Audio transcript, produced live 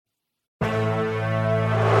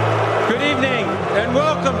Good evening, and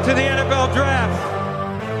welcome to the NFL Draft.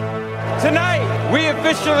 Tonight, we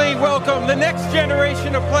officially welcome the next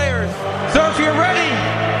generation of players. So if you're ready,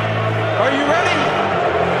 are you ready?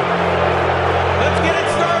 Let's get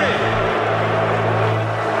it started.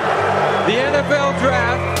 The NFL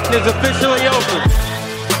Draft is officially open.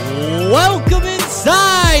 Welcome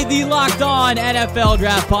inside the Locked On NFL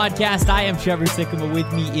Draft Podcast. I am Trevor Sycamore.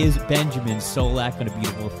 With me is Benjamin Solak on a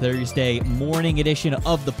beautiful Thursday morning edition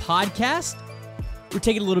of the podcast. We're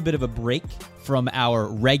taking a little bit of a break from our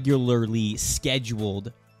regularly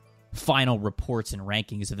scheduled final reports and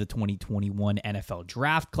rankings of the 2021 NFL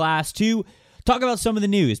Draft class to talk about some of the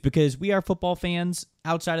news, because we are football fans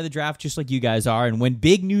outside of the draft just like you guys are. And when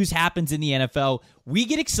big news happens in the NFL, we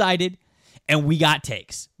get excited and we got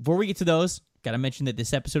takes. Before we get to those, got to mention that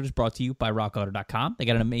this episode is brought to you by RockAuto.com. They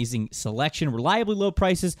got an amazing selection, reliably low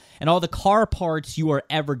prices, and all the car parts you are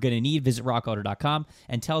ever going to need. Visit RockAuto.com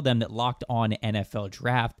and tell them that Locked On NFL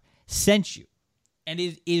Draft sent you. And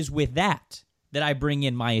it is with that I bring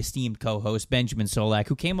in my esteemed co-host, Benjamin Solak,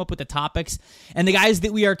 who came up with the topics and the guys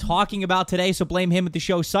that we are talking about today, so blame him if the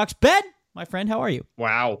show sucks. Ben, my friend, how are you?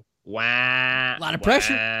 Wow. A lot of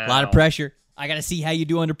pressure. I got to see how you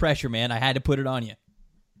do under pressure, man. I had to put it on you.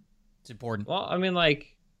 It's important. Well, I mean,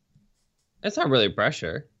 like, it's not really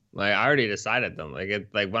pressure. Like, I already decided them. Like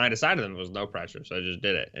when I decided them, there was no pressure, so I just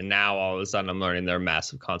did it. And now, all of a sudden, I'm learning there are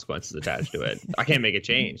massive consequences attached to it. I can't make a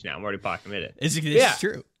change now. I'm already pot committed. This is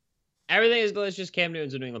true. Everything is delicious. Cam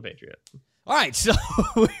Newton's a New England Patriot. All right, so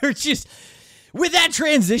we're just, with that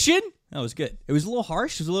transition, that was good. It was a little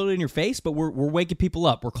harsh. It was a little in your face, but we're waking people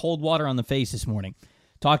up. We're cold water on the face this morning,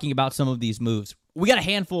 talking about some of these moves. We got a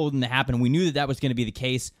handful of them that happened. We knew that was going to be the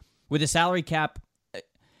case. With the salary cap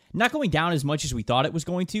not going down as much as we thought it was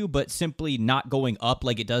going to, but simply not going up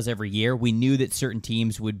like it does every year, we knew that certain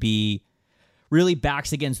teams would be really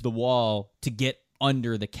backs against the wall to get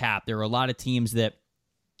under the cap. There were a lot of teams that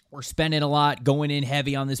were spending a lot, going in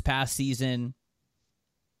heavy on this past season.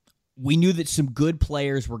 We knew that some good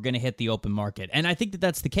players were going to hit the open market, and I think that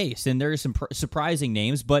that's the case, and there are some surprising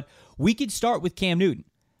names, but we could start with Cam Newton.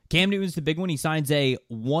 Cam Newton's the big one. He signs a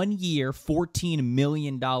 1-year, $14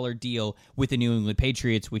 million deal with the New England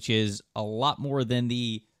Patriots, which is a lot more than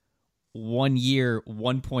the 1-year,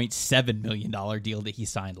 $1.7 million deal that he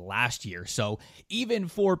signed last year. So even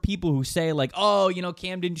for people who say, like, oh,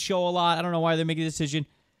 Cam didn't show a lot, I don't know why they're making a decision,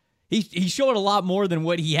 he showed a lot more than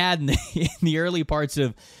what he had in the early parts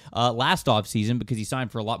of last offseason, because he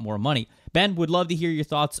signed for a lot more money. Ben, would love to hear your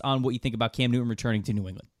thoughts on what you think about Cam Newton returning to New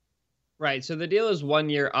England. Right, so the deal is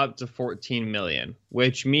 1 year up to $14 million,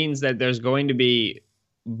 which means that there's going to be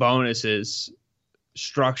bonuses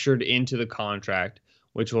structured into the contract,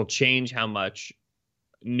 which will change how much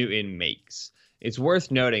Newton makes. It's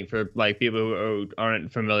worth noting for people who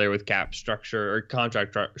aren't familiar with cap structure, or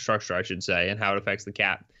contract structure, I should say, and how it affects the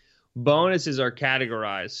cap. Bonuses are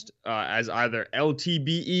categorized as either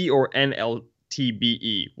LTBE or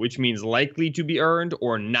NLTBE, which means likely to be earned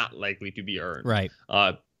or not likely to be earned. Right.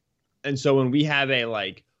 And so when we have a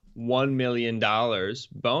 $1 million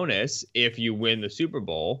bonus if you win the Super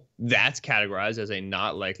Bowl, that's categorized as a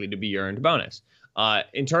not likely to be earned bonus.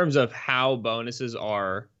 In terms of how bonuses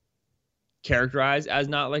are characterized as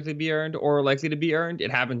not likely to be earned or likely to be earned, it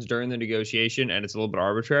happens during the negotiation, and it's a little bit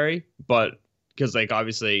arbitrary. But because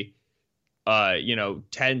obviously,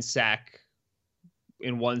 10 sack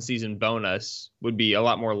in one season bonus would be a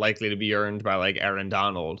lot more likely to be earned by Aaron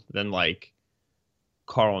Donald than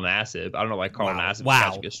Carl Nassib. I don't know why Carl Nassib is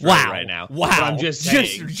catching a stray right now. Wow. But I'm just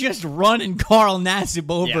saying. Just running Carl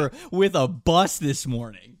Nassib over with a bus this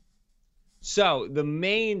morning. So the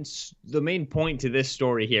main point to this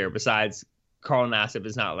story here, besides Carl Nassib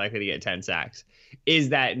is not likely to get 10 sacks, is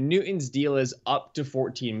that Newton's deal is up to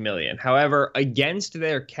 $14 million. However, against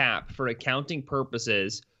their cap for accounting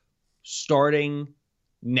purposes, starting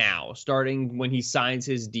when he signs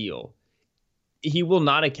his deal, he will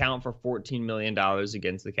not account for $14 million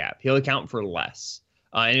against the cap. He'll account for less.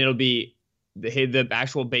 And it'll be the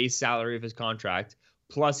actual base salary of his contract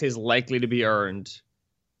plus his likely to be earned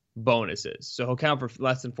bonuses. So he'll count for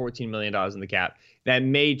less than $14 million in the cap. That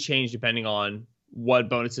may change depending on what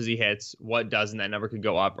bonuses he hits, what doesn't. That number could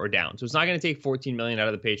go up or down. So it's not going to take $14 million out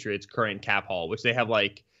of the Patriots' current cap haul, which they have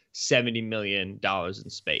 $70 million in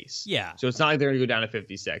space. Yeah. So it's not like they're going to go down to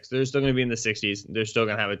 56. They're still going to be in the 60s. They're still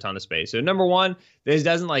going to have a ton of space. So number one, this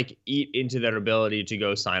doesn't eat into their ability to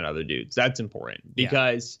go sign other dudes. That's important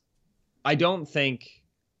because I don't think,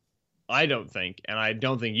 and I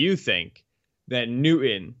don't think you think that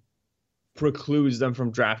Newton precludes them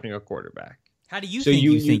from drafting a quarterback. How do you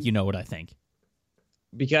think you know what I think?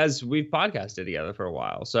 Because we've podcasted together for a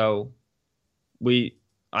while. So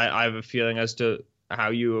I have a feeling as to how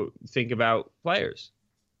you think about players.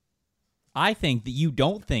 I think that you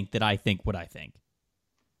don't think that I think what I think.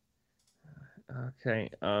 Okay.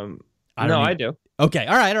 I do. Okay.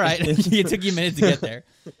 All right. It took you a minute to get there.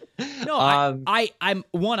 No, I'm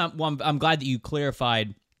glad that you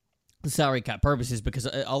clarified the salary cap purposes, because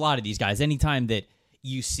a lot of these guys, anytime that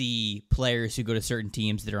you see players who go to certain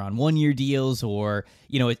teams that are on 1-year deals, or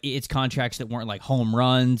it's contracts that weren't like home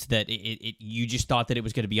runs, that you just thought that it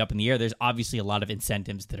was going to be up in the air. There's obviously a lot of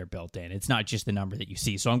incentives that are built in. It's not just the number that you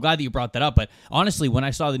see. So I'm glad that you brought that up. But honestly, when I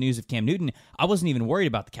saw the news of Cam Newton, I wasn't even worried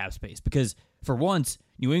about the cap space, because for once,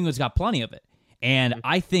 New England's got plenty of it. And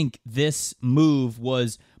I think this move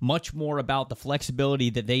was much more about the flexibility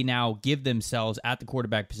that they now give themselves at the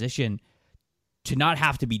quarterback position to not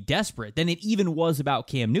have to be desperate than it even was about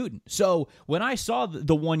Cam Newton. So when I saw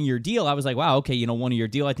the 1-year deal, I was like, wow, okay, 1-year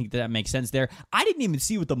deal, I think that makes sense there. I didn't even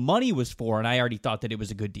see what the money was for, and I already thought that it was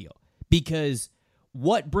a good deal. Because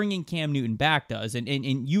what bringing Cam Newton back does, and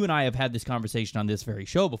you and I have had this conversation on this very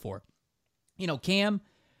show before, Cam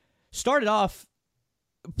started off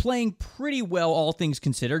playing pretty well, all things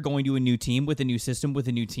considered, going to a new team with a new system, with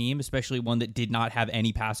a new team, especially one that did not have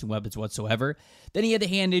any passing weapons whatsoever. Then he had the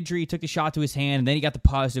hand injury, took a shot to his hand, and then he got the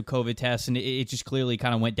positive COVID test, and it just clearly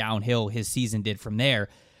kind of went downhill. His season did from there.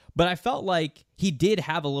 But I felt like he did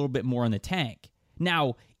have a little bit more in the tank.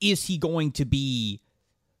 Now, is he going to be,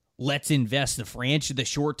 let's invest the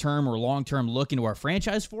short-term or long-term look into our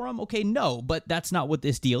franchise for him? Okay, no, but that's not what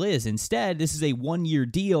this deal is. Instead, this is a 1-year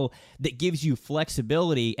deal that gives you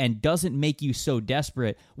flexibility and doesn't make you so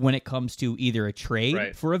desperate when it comes to either a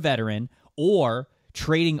trade for a veteran or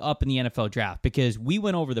trading up in the NFL draft. Because we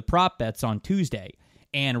went over the prop bets on Tuesday,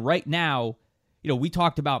 and right now, we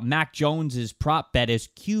talked about Mac Jones's prop bet as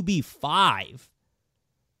QB5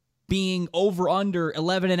 being over under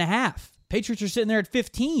 11.5. Patriots are sitting there at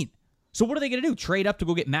 15. So what are they going to do? Trade up to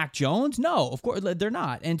go get Mac Jones? No, of course they're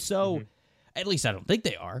not. And so, at least I don't think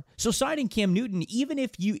they are. So signing Cam Newton, even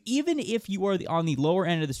if you are on the lower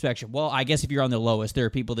end of the spectrum, well, I guess if you're on the lowest, there are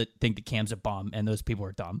people that think that Cam's a bum, and those people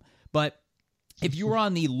are dumb. But if you were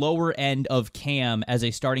on the lower end of Cam as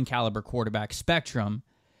a starting caliber quarterback spectrum,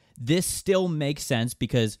 this still makes sense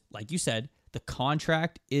because, like you said, the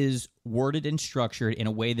contract is worded and structured in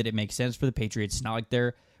a way that it makes sense for the Patriots. It's not like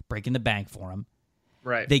they're breaking the bank for him.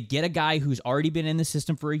 Right. They get a guy who's already been in the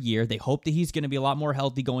system for a year. They hope that he's going to be a lot more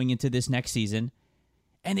healthy going into this next season.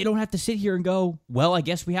 And they don't have to sit here and go, well, I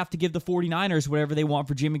guess we have to give the 49ers whatever they want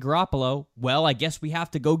for Jimmy Garoppolo. Well, I guess we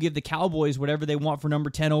have to go give the Cowboys whatever they want for number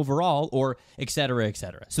 10 overall, or et cetera, et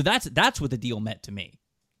cetera. So that's what the deal meant to me.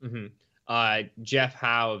 Jeff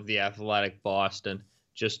Howe of The Athletic Boston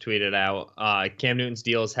just tweeted out, Cam Newton's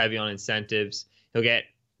deal is heavy on incentives. He'll get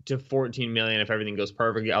to $14 million if everything goes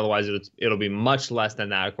perfectly. Otherwise, it'll be much less than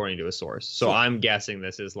that, according to a source. So I'm guessing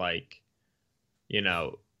this is like,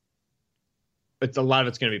 it's a lot of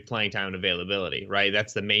it's going to be playing time and availability, right?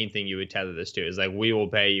 That's the main thing you would tether this to. Is like, we will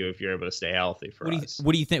pay you if you're able to stay healthy for us.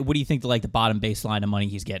 What do you think? What do you think the bottom baseline of money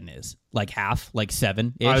he's getting is? Like half, like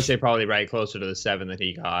 7? I would say probably right closer to the 7 that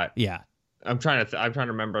he got. Yeah. I'm trying to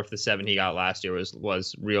remember if the 7 he got last year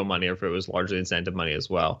was real money or if it was largely incentive money as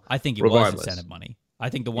well. I think it was incentive money. I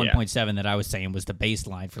think the 1.7 that I was saying was the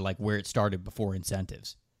baseline for like where it started before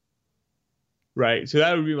incentives. Right. So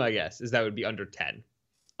that would be my guess, is that would be under 10.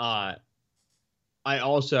 I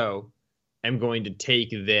also am going to take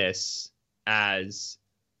this as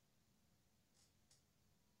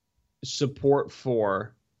support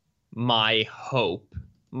for my hope,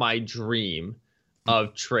 my dream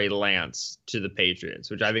of Trey Lance to the Patriots,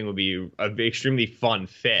 which I think would be an extremely fun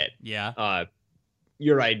fit. Yeah.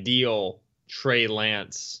 Your ideal Trey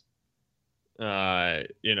Lance, what's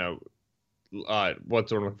the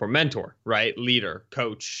word for mentor, right? Leader,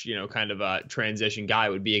 coach, kind of a transition guy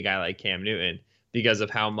would be a guy like Cam Newton because of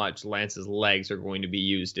how much Lance's legs are going to be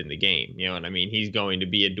used in the game. You know what I mean? He's going to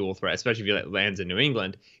be a dual threat, especially if he lands in New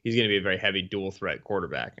England. He's going to be a very heavy dual threat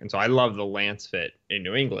quarterback. And so I love the Lance fit in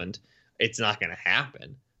New England. It's not going to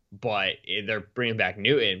happen. But they're bringing back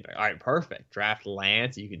Newton. All right, perfect. Draft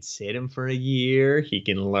Lance. You can sit him for a year. He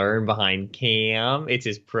can learn behind Cam. It's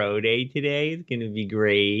his pro day today. It's going to be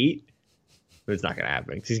great. But it's not going to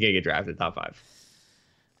happen because he's going to get drafted top 5.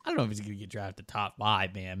 I don't know if he's going to get drafted top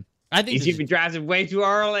 5, man. I think he's going to be drafted way too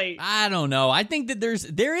early. I don't know. I think that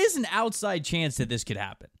there is an outside chance that this could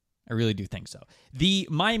happen. I really do think so. The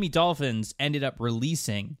Miami Dolphins ended up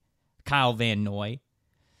releasing Kyle Van Noy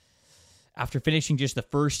after finishing just the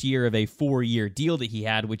first year of a 4-year deal that he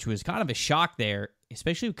had, which was kind of a shock there,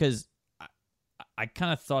 especially because I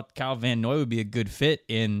kind of thought Kyle Van Noy would be a good fit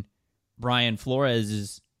in Brian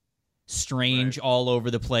Flores' strange all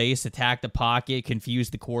over the place, attack the pocket, confuse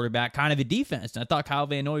the quarterback, kind of a defense. And I thought Kyle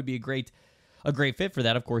Van Noy would be a great fit for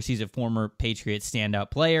that. Of course, he's a former Patriots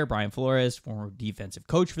standout player. Brian Flores, former defensive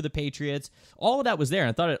coach for the Patriots. All of that was there, and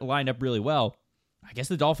I thought it lined up really well. I guess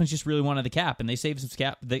the Dolphins just really wanted the cap, and they saved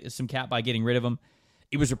some cap by getting rid of him.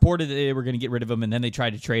 It was reported that they were going to get rid of him, and then they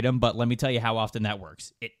tried to trade him, but let me tell you how often that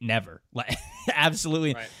works. It never.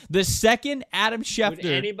 Absolutely. Right. The second Adam Schefter... Would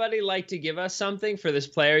anybody like to give us something for this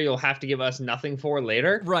player you'll have to give us nothing for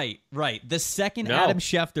later? Right. The second Adam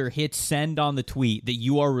Schefter hits send on the tweet that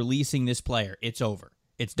you are releasing this player, it's over.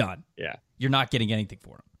 It's done. Yeah. You're not getting anything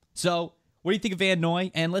for him. So, what do you think of Van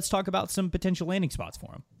Noy? And let's talk about some potential landing spots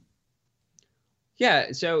for him.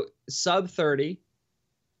 Yeah, so sub 30,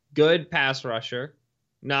 good pass rusher.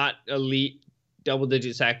 Not elite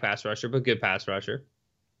double-digit sack pass rusher, but good pass rusher.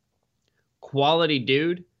 Quality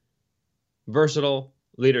dude. Versatile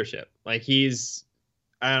leadership. Like, he's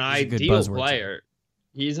an ideal player.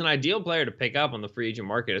 He's an ideal player to pick up on the free agent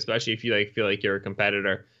market, especially if you feel like you're a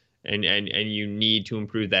competitor and you need to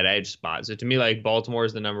improve that edge spot. So to me, Baltimore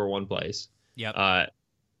is the number one place. Yep.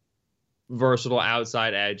 Versatile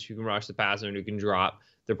outside edge who can rush the passer and who can drop.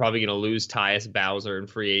 They're probably going to lose Tyus Bowser in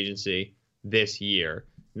free agency this year.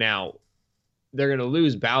 Now, they're going to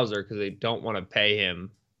lose Bowser because they don't want to pay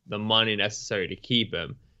him the money necessary to keep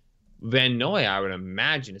him. Van Noy, I would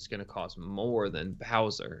imagine, it's going to cost more than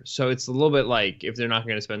Bowser. So it's a little bit like, if they're not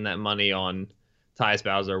going to spend that money on Tyus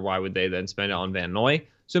Bowser, why would they then spend it on Van Noy?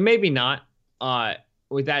 So maybe not.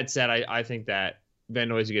 With that said, I think that Van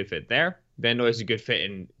Noy is a good fit there. Van Noy is a good fit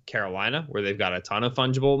in Carolina, where they've got a ton of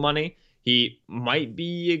fungible money. He might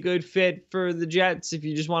be a good fit for the Jets if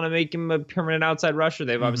you just want to make him a permanent outside rusher.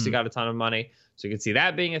 They've obviously got a ton of money, so you can see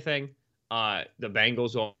that being a thing. The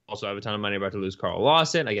Bengals will also have a ton of money, about to lose Carl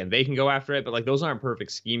Lawson. Again, they can go after it, but those aren't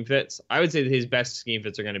perfect scheme fits. I would say that his best scheme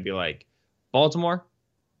fits are going to be Baltimore,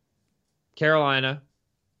 Carolina.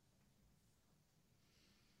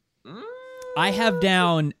 I have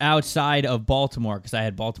down outside of Baltimore, because I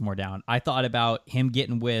had Baltimore down. I thought about him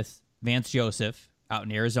getting with Vance Joseph out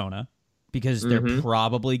in Arizona, because they're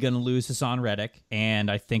probably going to lose Hassan Reddick,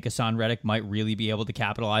 and I think Hassan Reddick might really be able to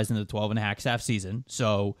capitalize in the 12.5 season.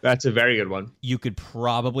 So that's a very good one. You could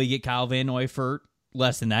probably get Kyle Van Noy for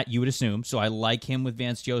less than that, you would assume. So I like him with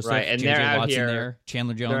Vance Joseph, right, and J.J. they're out Watson here, there,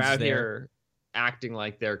 Chandler Jones they're out there. Here acting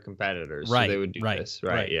like they're competitors, right? So they would do this,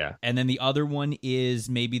 right? Yeah. And then the other one is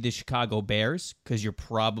maybe the Chicago Bears, because you're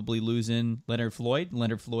probably losing Leonard Floyd.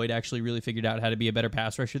 Leonard Floyd actually really figured out how to be a better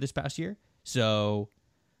pass rusher this past year. So.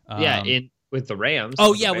 With the Rams.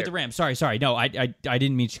 Oh yeah, with the Rams. Sorry. No, I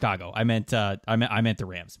didn't mean Chicago. I meant the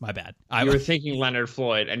Rams. My bad. You were thinking Leonard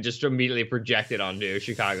Floyd and just immediately projected onto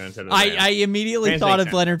Chicago instead of the Rams. I immediately thought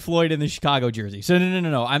of Leonard Floyd in the Chicago jersey. So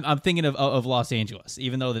no. I'm thinking of Los Angeles,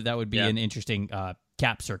 even though that would be an interesting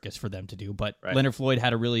cap circus for them to do. But Leonard Floyd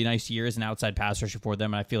had a really nice year as an outside pass rusher for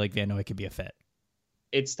them, and I feel like Van Noy could be a fit.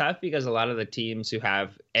 It's tough because a lot of the teams who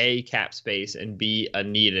have A, cap space, and B, a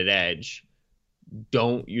needed edge,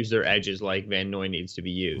 don't use their edges like Van Noy needs to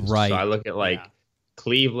be used. Right. So I look at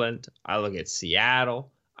Cleveland, I look at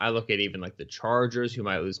Seattle, I look at even the Chargers, who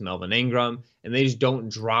might lose Melvin Ingram, and they just don't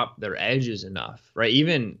drop their edges enough, right?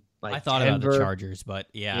 Even I thought Denver, about the Chargers, but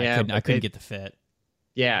I couldn't get the fit.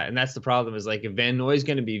 Yeah, and that's the problem is if Van Noy is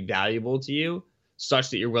going to be valuable to you, such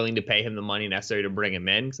that you're willing to pay him the money necessary to bring him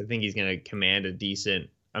in, because I think he's going to command a decent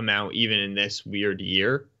amount even in this weird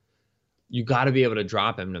year. You got to be able to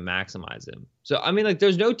drop him to maximize him. So, I mean,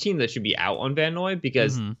 there's no team that should be out on Van Noy,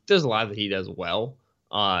 because there's a lot that he does well.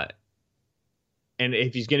 And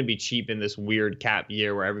if he's going to be cheap in this weird cap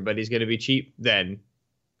year where everybody's going to be cheap, then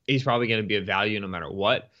he's probably going to be a value no matter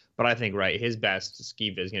what. But I think, his best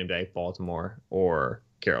scheme is going to be Baltimore or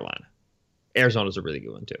Carolina. Arizona's a really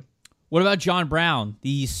good one, too. What about John Brown,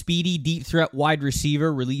 the speedy deep threat wide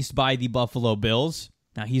receiver released by the Buffalo Bills?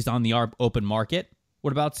 Now he's on the open market.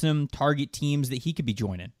 What about some target teams that he could be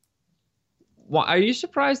joining? Well, are you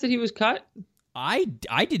surprised that he was cut? I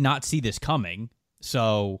did not see this coming.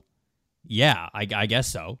 So, yeah, I guess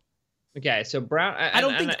so. Okay, so Brown. I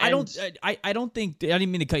don't think. I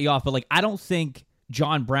didn't mean to cut you off, but I don't think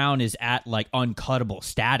John Brown is at uncuttable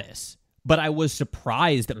status. But I was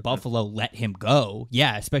surprised that Buffalo let him go.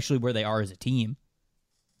 Yeah, especially where they are as a team.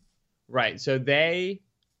 Right.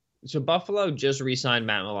 So Buffalo just re-signed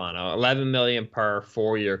Matt Milano, $11 million per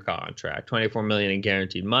 4-year contract, $24 million in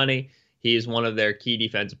guaranteed money. He is one of their key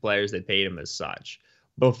defensive players. They paid him as such.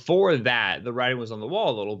 Before that, the writing was on the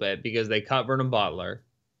wall a little bit because they cut Vernon Butler,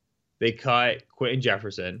 they cut Quentin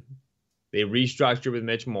Jefferson, they restructured with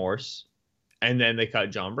Mitch Morse, and then they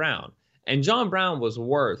cut John Brown. And John Brown was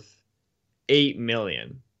worth $8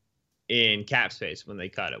 million in cap space when they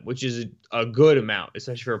cut him, which is a good amount,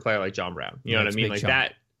 especially for a player like John Brown. You know what I mean? Like chunk.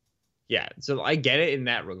 that. Yeah. So I get it in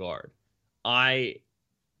that regard. I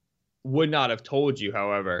would not have told you,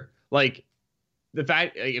 however, like the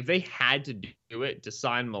fact, like, if they had to do it to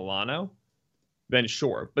sign Milano, then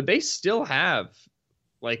sure. But they still have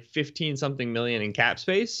like 15 something million in cap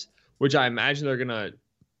space, which I imagine they're going to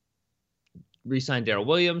re-sign Darrell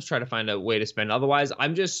Williams, try to find a way to spend otherwise.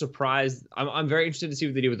 I'm just surprised. I'm very interested to see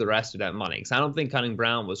what they do with the rest of that money, because I don't think cutting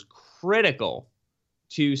Brown was critical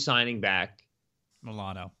to signing back Matt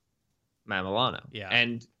Milano. Yeah.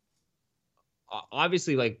 And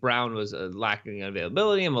obviously, like, Brown was lacking in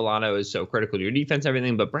availability, and Milano is so critical to your defense,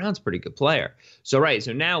 everything, but Brown's a pretty good player. So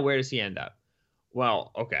now where does he end up?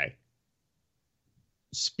 Well, okay.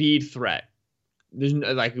 Speed threat. There's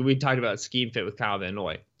no, like we talked about scheme fit with Kyle Van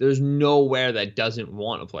Noy. There's nowhere that doesn't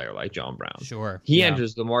want a player like John Brown. Sure. He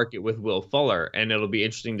enters the market with Will Fuller, and it'll be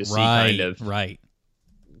interesting to see kind of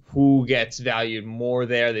who gets valued more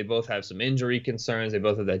there. They both have some injury concerns. They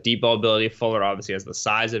both have that deep ball ability. Fuller obviously has the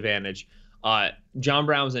size advantage. John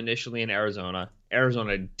Brown was initially in Arizona.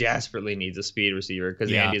 Arizona desperately needs a speed receiver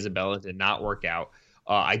because Andy Isabella did not work out.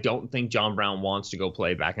 I don't think John Brown wants to go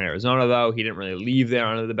play back in Arizona, though. He didn't really leave there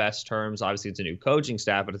under the best terms. Obviously, it's a new coaching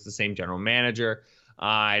staff, but it's the same general manager.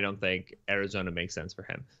 I don't think Arizona makes sense for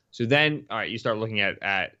him. So then, all right, you start looking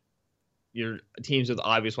at your teams with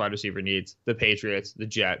obvious wide receiver needs: the Patriots, the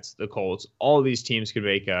Jets, the Colts. All of these teams could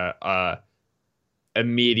make a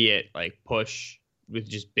immediate like push with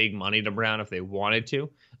just big money to Brown if they wanted to.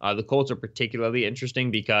 The Colts are particularly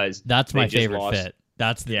interesting because that's my favorite fit.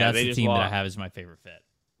 That's the team that I have as my favorite fit.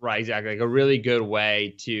 Right, exactly. Like a really good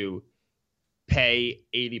way to pay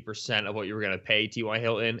 80% of what you were going to pay T.Y.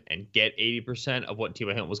 Hilton and get 80% of what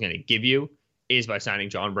T.Y. Hilton was going to give you is by signing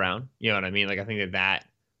John Brown. You know what I mean? Like, I think that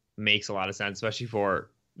makes a lot of sense, especially for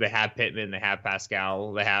they have Pittman, they have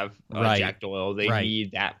Pascal, they have Jack Doyle. They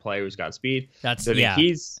need that player who's got speed. Go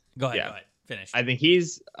ahead. Finish. I think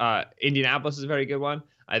Indianapolis is a very good one.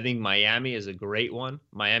 I think Miami is a great one.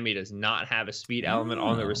 Miami does not have a speed element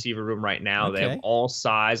on the receiver room right now. Okay. They have all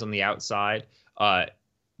size on the outside.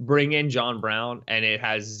 Bring in John Brown, and it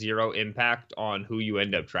has zero impact on who you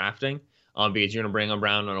end up drafting because you're going to bring on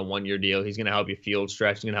Brown on a 1-year deal. He's going to help you field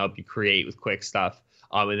stretch. He's going to help you create with quick stuff.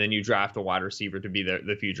 And then you draft a wide receiver to be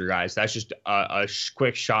the future guy. So that's just a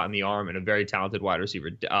quick shot in the arm and a very talented wide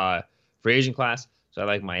receiver free agent class. So I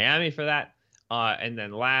like Miami for that. And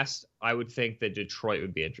then last, I would think that Detroit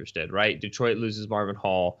would be interested, right? Detroit loses Marvin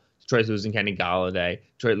Hall. Detroit's losing Kenny Galladay.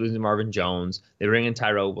 Detroit losing Marvin Jones. They bring in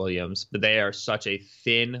Tyrell Williams, but they are such a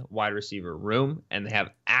thin wide receiver room, and they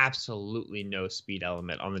have absolutely no speed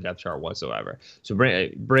element on the depth chart whatsoever. So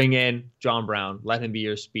bring in John Brown. Let him be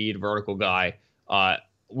your speed vertical guy.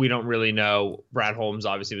 We don't really know. Brad Holmes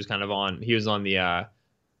obviously was kind of on. He was on the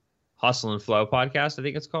Hustle and Flow podcast, I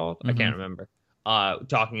think it's called. I can't remember.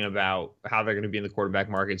 Talking about how they're going to be in the quarterback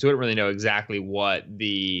market. So we don't really know exactly what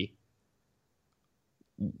the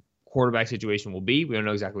quarterback situation will be. We don't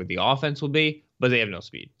know exactly what the offense will be, but they have no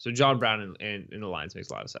speed. So John Brown in the Lions makes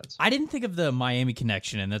a lot of sense. I didn't think of the Miami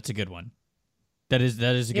connection, and that's a good one. That is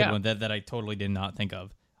a good one that I totally did not think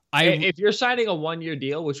of. If you're signing a 1-year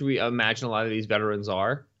deal, which we imagine a lot of these veterans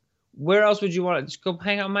are, where else would you want to just go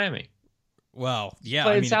hang out in Miami? Well, yeah.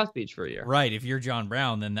 Play in South Beach for a year. Right. If you're John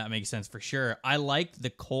Brown, then that makes sense for sure. I like the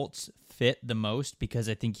Colts fit the most because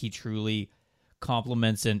I think he truly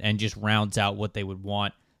complements and just rounds out what they would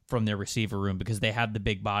want from their receiver room because they have the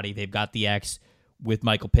big body. They've got the X with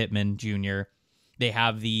Michael Pittman Jr. They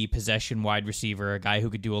have the possession wide receiver, a guy who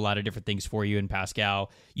could do a lot of different things for you in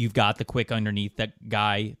Pascal. You've got the quick underneath that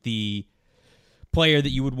guy, the player that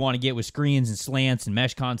you would want to get with screens and slants and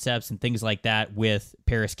mesh concepts and things like that with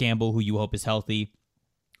Paris Campbell, who you hope is healthy.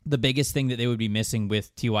 The biggest thing that they would be missing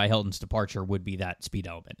with T.Y. Hilton's departure would be that speed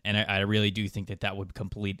element. And I really do think that would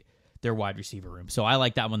complete their wide receiver room. So I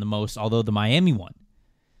like that one the most, although the Miami one.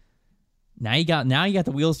 Now you got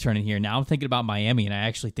the wheels turning here. Now I'm thinking about Miami, and I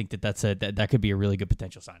actually think that could be a really good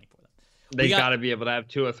potential signing for them. They got to be able to have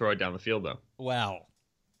Tua throw it down the field, though. Wow.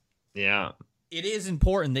 Yeah. It is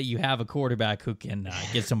important that you have a quarterback who can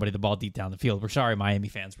get somebody the ball deep down the field. We're sorry, Miami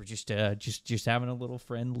fans. We're just having a little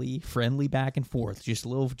friendly back and forth. Just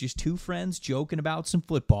two friends joking about some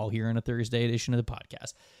football here in a Thursday edition of the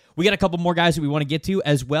podcast. We got a couple more guys that we want to get to,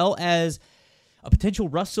 as well as a potential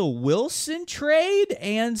Russell Wilson trade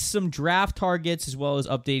and some draft targets, as well as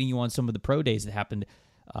updating you on some of the pro days that happened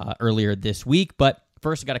earlier this week. But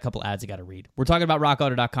first, I got a couple ads I got to read. We're talking about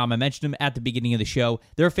RockAuto.com. I mentioned them at the beginning of the show.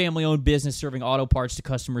 They're a family-owned business serving auto parts to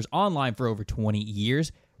customers online for over 20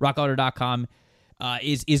 years. RockAuto.com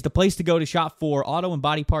is the place to go to shop for auto and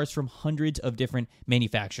body parts from hundreds of different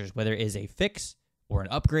manufacturers. Whether it is a fix or an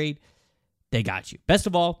upgrade, they got you. Best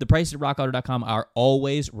of all, the prices at rockauto.com are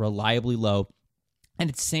always reliably low, and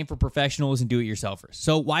it's the same for professionals and do-it-yourselfers.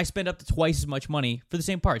 So why spend up to twice as much money for the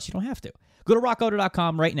same parts? You don't have to. Go to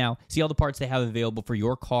rockauto.com right now. See all the parts they have available for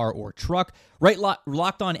your car or truck. Right,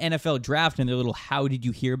 Locked On NFL Draft in their little How Did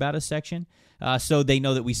You Hear About Us section. So they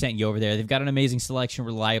know that we sent you over there. They've got an amazing selection,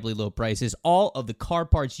 reliably low prices. All of the car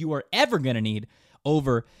parts you are ever going to need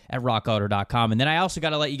over at rockauto.com. And then I also got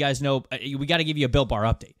to let you guys know, we got to give you a Built Bar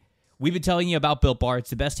update. We've been telling you about Built Bar. It's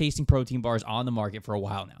the best tasting protein bars on the market for a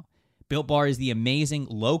while now. Built Bar is the amazing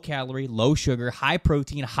low-calorie, low-sugar,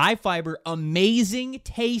 high-protein, high-fiber,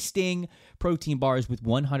 amazing-tasting protein bars with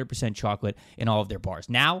 100% chocolate in all of their bars.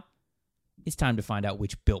 Now, it's time to find out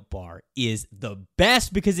which Built Bar is the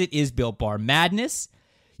best, because it is Built Bar Madness.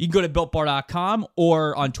 You can go to BuiltBar.com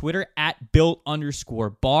or on Twitter at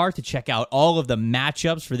 @Built_bar to check out all of the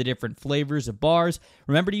matchups for the different flavors of bars.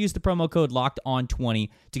 Remember to use the promo code LOCKEDON20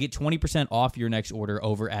 to get 20% off your next order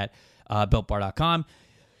over at BuiltBar.com.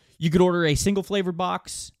 You could order a single flavor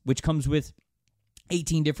box, which comes with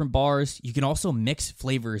 18 different bars. You can also mix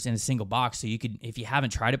flavors in a single box. So you could, if you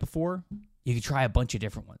haven't tried it before, you could try a bunch of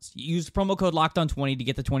different ones. Use the promo code LOCKEDON20 to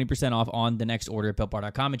get the 20% off on the next order at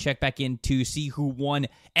BuiltBar.com, and check back in to see who won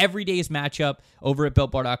every day's matchup over at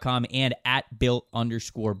BuiltBar.com and at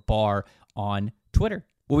Built_bar on Twitter.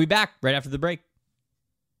 We'll be back right after the break.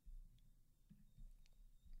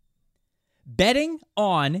 Betting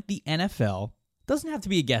on the NFL doesn't have to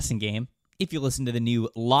be a guessing game if you listen to the new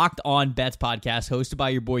Locked On Bets podcast hosted by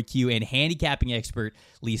your boy Q and handicapping expert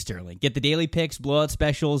Lee Sterling. Get the daily picks, blowout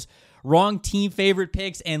specials, wrong team favorite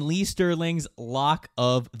picks, and Lee Sterling's lock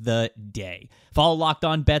of the day. Follow Locked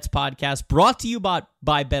On Bets podcast, brought to you by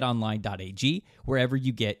betonline.ag, wherever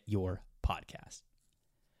you get your podcast.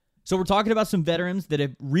 So we're talking about some veterans that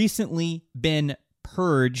have recently been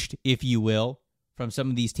purged, if you will, from some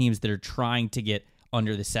of these teams that are trying to get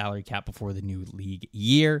under the salary cap before the new league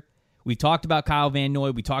year. We talked about Kyle Van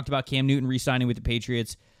Noy. We talked about Cam Newton re-signing with the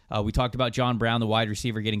Patriots. We talked about John Brown, the wide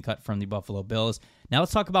receiver, getting cut from the Buffalo Bills. Now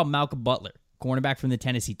let's talk about Malcolm Butler, cornerback from the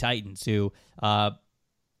Tennessee Titans, who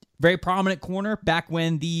very prominent corner back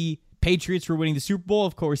when the Patriots were winning the Super Bowl.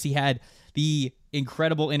 Of course, he had the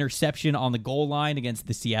incredible interception on the goal line against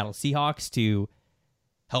the Seattle Seahawks to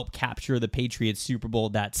help capture the Patriots Super Bowl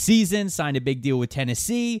that season, signed a big deal with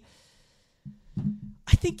Tennessee.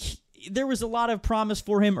 I think there was a lot of promise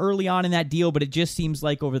for him early on in that deal, but it just seems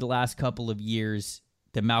like over the last couple of years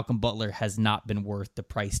that Malcolm Butler has not been worth the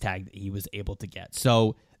price tag that he was able to get.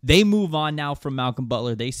 So they move on now from Malcolm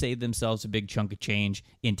Butler. They save themselves a big chunk of change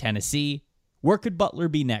in Tennessee. Where could Butler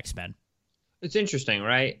be next, Ben? It's interesting,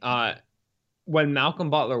 right? When Malcolm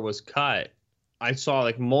Butler was cut, I saw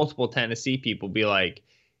like multiple Tennessee people be like,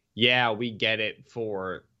 yeah, we get it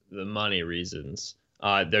for the money reasons.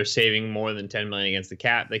 They're saving more than $10 million against the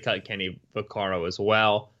cap. They cut Kenny Vaccaro as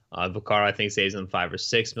well. Vaccaro, I think, saves them $5 or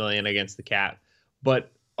 $6 million against the cap.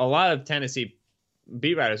 But a lot of Tennessee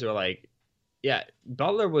beat writers were like, yeah,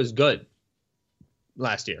 Butler was good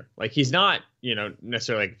last year. Like, he's not,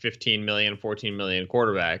 necessarily like 15 million, 14 million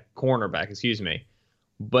cornerback,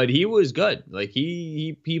 but he was good. Like,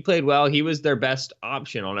 he played well. He was their best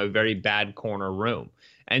option on a very bad corner room.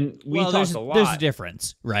 And we talked a lot. There's a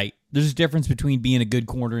difference, right? There's a difference between being a good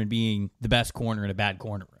corner and being the best corner in a bad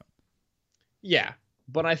corner room. Yeah,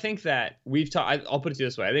 but I think that we've talked. I'll put it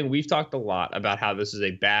this way: I think we've talked a lot about how this is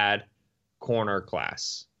a bad corner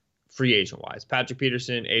class, free agent wise. Patrick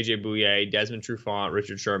Peterson, AJ Bouye, Desmond Trufant,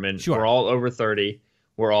 Richard Sherman. Sure. We're all over 30.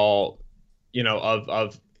 We're all,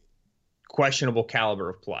 of questionable caliber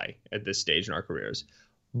of play at this stage in our careers.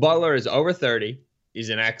 Butler is over 30. He's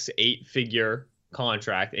an ex-8-figure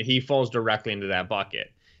contract, and he falls directly into that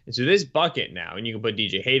bucket. And so this bucket now, and you can put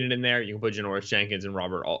DJ Hayden in there, you can put Janoris Jenkins and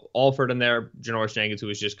Robert Alford in there. Janoris Jenkins, who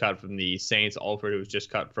was just cut from the Saints, Alford, who was just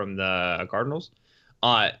cut from the Cardinals.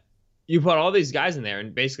 You put all these guys in there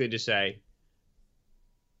and basically just say,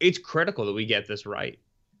 it's critical that we get this right.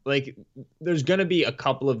 Like, there's going to be a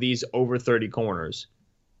couple of these over 30 corners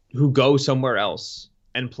who go somewhere else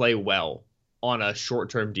and play well on a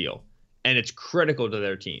short-term deal, and it's critical to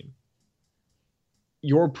their team.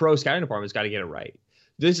 Your pro scouting department's got to get it right.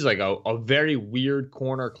 This is like a very weird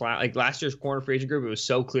corner class. Like last year's corner free agent group, it was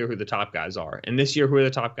so clear who the top guys are. And this year, who are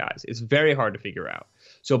the top guys? It's very hard to figure out.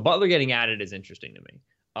 So Butler getting added is interesting to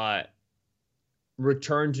me.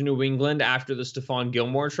 Return to New England after the Stephon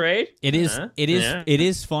Gilmore trade. It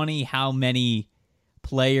is funny how many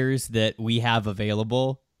players that we have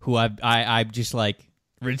available who I'm just like,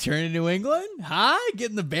 return to New England? Hi,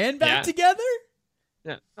 getting the band back together?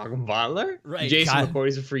 Yeah, Malcolm Butler. Right. Jason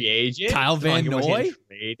McCourty's a free agent. Kyle Van Noy.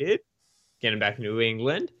 Traded. Getting back to New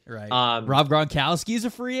England. Right. Rob Gronkowski's a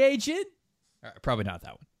free agent. Probably not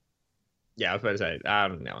that one. Yeah, I was about to say. I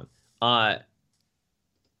don't know that one.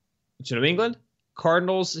 To New England.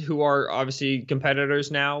 Cardinals, who are obviously competitors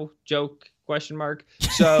now. Joke, question mark.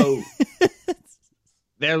 So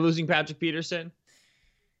they're losing Patrick Peterson.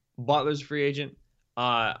 Butler's a free agent.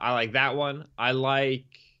 I like that one. I like...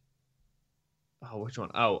 which one?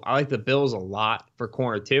 I like the Bills a lot for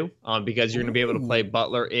corner 2, because you're going to be able to play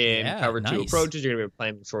Butler in cover 2 approaches. You're going to be able to play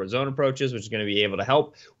him in short zone approaches, which is going to be able to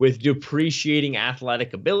help with depreciating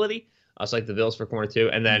athletic ability. So like the Bills for corner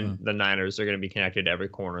 2, and then the Niners are going to be connected to every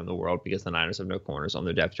corner in the world because the Niners have no corners on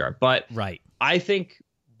their depth chart. But I think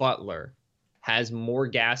Butler has more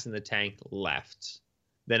gas in the tank left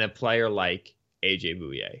than a player like AJ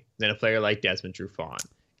Bouye, than a player like Desmond Trufant,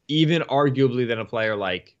 even arguably than a player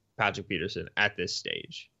like Patrick Peterson at this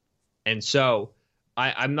stage. And so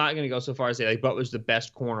I'm not going to go so far as say like Butler's the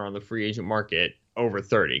best corner on the free agent market over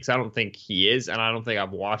 30, because I don't think he is, and I don't think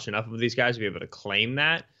I've watched enough of these guys to be able to claim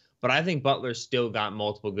that. But I think Butler's still got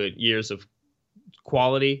multiple good years of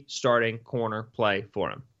quality starting corner play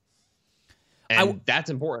for him. And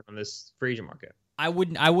that's important on this free agent market. I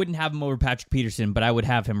wouldn't have him over Patrick Peterson, but I would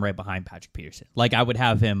have him right behind Patrick Peterson. Like, I would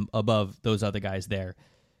have him above those other guys there.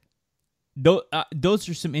 Those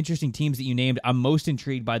are some interesting teams that you named. I'm most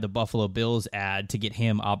intrigued by the Buffalo Bills ad to get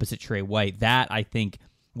him opposite Trey White. That, I think,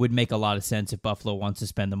 would make a lot of sense if Buffalo wants to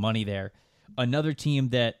spend the money there. Another team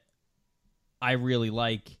that I really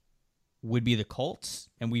like would be the Colts.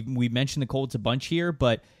 And we mentioned the Colts a bunch here,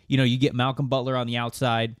 but you get Malcolm Butler on the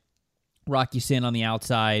outside, Rocky Sin on the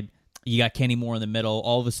outside, you got Kenny Moore in the middle.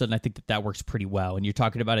 All of a sudden, I think that works pretty well. And you're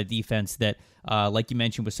talking about a defense that, like you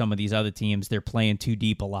mentioned with some of these other teams, they're playing too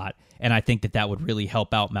deep a lot. And I think that would really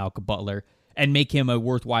help out Malcolm Butler and make him a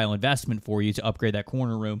worthwhile investment for you to upgrade that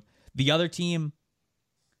corner room. The other team,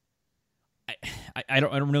 I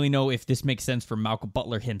don't really know if this makes sense for Malcolm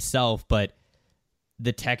Butler himself, but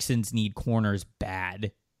the Texans need corners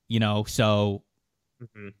bad, so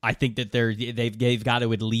I think that they've got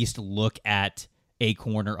to at least look at a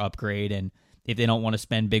corner upgrade, and if they don't want to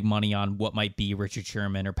spend big money on what might be Richard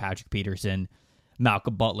Sherman or Patrick Peterson,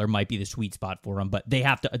 Malcolm Butler might be the sweet spot for them. But they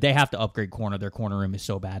have to upgrade corner. Their corner room is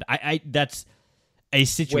so bad. That's a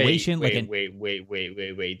situation wait.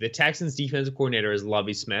 The Texans defensive coordinator is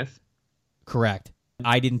Lovie Smith. Correct.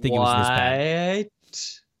 I didn't think it was this bad.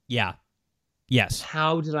 Yeah. Yes.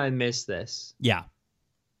 How did I miss this? Yeah.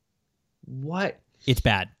 What? It's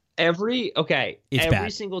bad. Every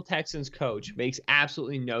bad. single Texans coach makes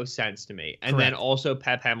absolutely no sense to me. And Correct. then also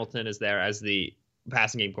Pep Hamilton is there as the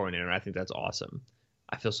passing game coordinator. And I think that's awesome.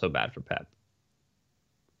 I feel so bad for Pep.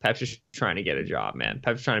 Pep's just trying to get a job, man.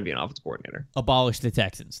 Pep's trying to be an offensive coordinator. Abolish the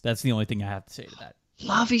Texans. That's the only thing I have to say to that.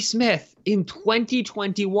 Lovie Smith in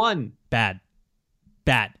 2021. Bad.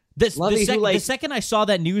 The second I saw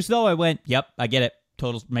that news, though, I went, yep, I get it.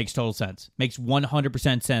 Makes total sense. Makes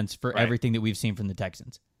 100% sense for everything that we've seen from the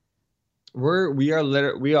Texans. We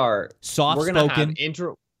are soft-spoken.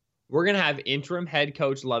 We're gonna have interim head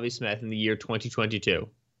coach Lovie Smith in the year 2022.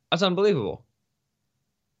 That's unbelievable.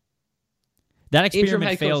 That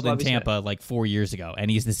experiment failed in Tampa like 4 years ago, and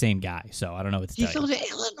he's the same guy. So I don't know what to tell you. He failed at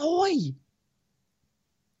Illinois.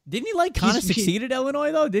 Didn't he kind of succeed at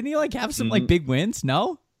Illinois though? Didn't he have some big wins?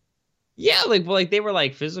 No. Yeah, they were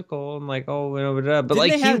physical and but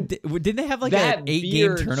didn't they have an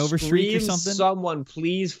 8-game turnover streak or something? Someone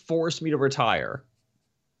please force me to retire.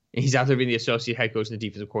 And he's out there being the associate head coach and the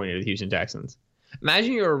defensive coordinator of the Houston Texans.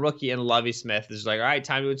 Imagine you're a rookie and Lovie Smith is like, all right,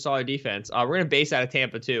 time to install our defense. We're gonna base out of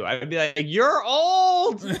Tampa too. I'd be like, you're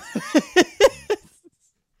old.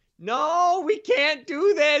 No, we can't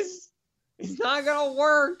do this. It's not gonna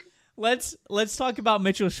work. Let's talk about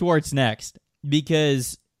Mitchell Schwartz next,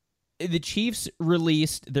 because the Chiefs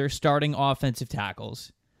released their starting offensive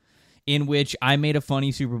tackles, in which I made a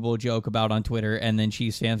funny Super Bowl joke about on Twitter, and then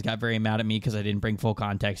Chiefs fans got very mad at me because I didn't bring full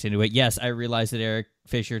context into it. Yes, I realized that Eric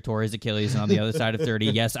Fisher tore his Achilles on the other side of 30.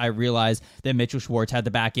 Yes, I realized that Mitchell Schwartz had the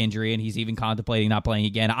back injury, and he's even contemplating not playing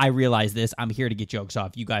again. I realize this. I'm here to get jokes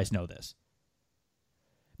off. You guys know this.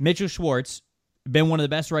 Mitchell Schwartz, been one of the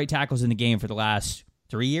best right tackles in the game for the last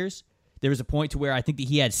 3 years. There was a point to where I think that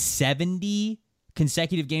he had 70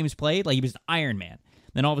 consecutive games played. He was an Iron Man.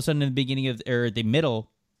 Then all of a sudden in the beginning of, or the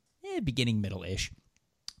middle-ish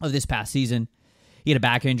of this past season, he had a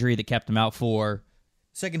back injury that kept him out for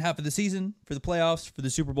second half of the season, for the playoffs, for the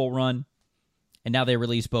Super Bowl run. And now they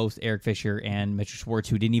released both Eric Fisher and Mitchell Schwartz,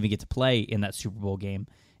 who didn't even get to play in that Super Bowl game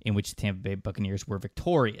in which the Tampa Bay Buccaneers were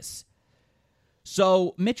victorious.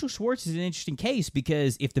 So Mitchell Schwartz is an interesting case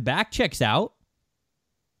because if the back checks out,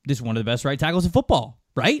 this is one of the best right tackles in football,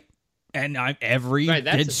 right? And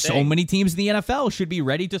so many teams in the NFL should be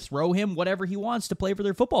ready to throw him whatever he wants to play for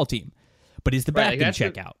their football team. But is the back going to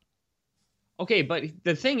check out? Okay, but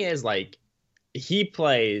the thing is, like, he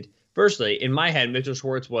played, firstly, in my head, Mitchell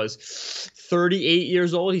Schwartz was 38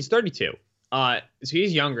 years old. He's 32. So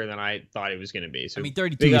he's younger than I thought he was going to be. So I mean,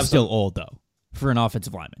 32 is still old, though, for an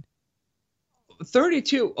offensive lineman.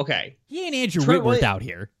 32, okay. He ain't Andrew Whitworth out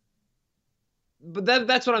here. But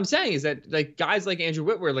that's what I'm saying is that, like, guys like Andrew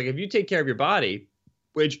Whitworth, like, if you take care of your body,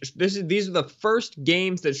 which these are the first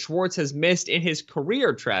games that Schwartz has missed in his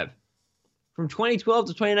career, Trev. From 2012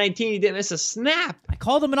 to 2019, he didn't miss a snap. I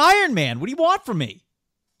called him an Iron Man. What do you want from me?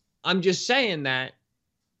 I'm just saying that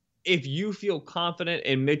if you feel confident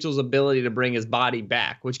in Mitchell's ability to bring his body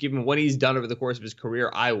back, which given what he's done over the course of his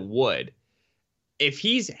career, I would. If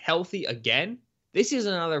he's healthy again, this is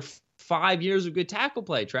another 5 years of good tackle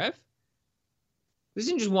play, Trev. This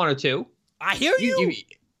isn't just 1 or 2. I hear you.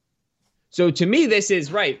 So to me, this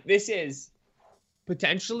is right. This is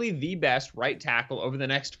potentially the best right tackle over the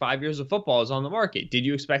next 5 years of football is on the market. Did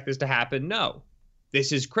you expect this to happen? No.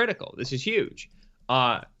 This is critical. This is huge.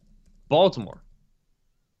 Baltimore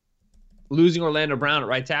losing Orlando Brown at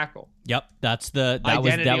right tackle. Yep, that was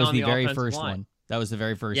the very first one. That was the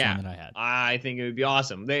very first one that I had. I think it would be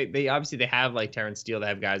awesome. They obviously they have like Terrence Steele. They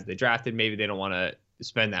have guys they drafted. Maybe they don't want to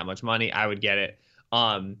spend that much money. I would get it.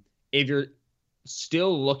 If you're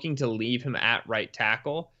still looking to leave him at right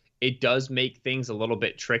tackle, it does make things a little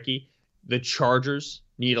bit tricky. The Chargers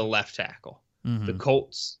need a left tackle. Mm-hmm. The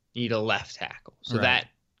Colts need a left tackle. So that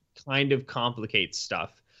kind of complicates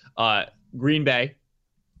stuff. Green Bay,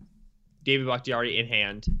 David Bakhtiari in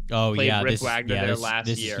hand. Oh, played Rick Wagner there last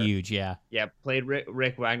year. This is huge, yeah. Yeah, played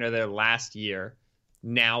Rick Wagner there last year.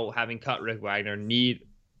 Now, having cut Rick Wagner,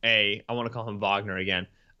 I want to call him Wagner again,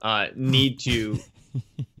 need to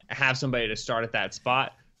have somebody to start at that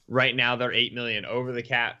spot. Right now, they're $8 million over the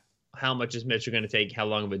cap. How much is Mitchell going to take? How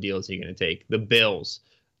long of a deal is he going to take? The Bills.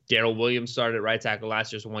 Darrell Williams started at right tackle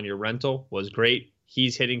last year's 1-year rental. Was great.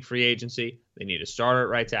 He's hitting free agency. They need a starter at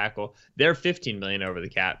right tackle. They're $15 million over the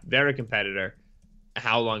cap. They're a competitor.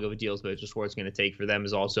 How long of a deal is Mitchell Schwartz going to take for them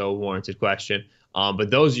is also a warranted question. But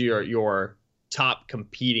those are your top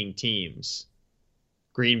competing teams,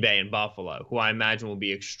 Green Bay and Buffalo, who I imagine will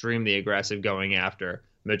be extremely aggressive going after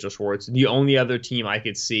Mitchell Schwartz. The only other team I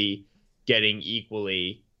could see getting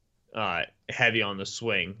equally heavy on the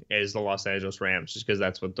swing is the Los Angeles Rams, just because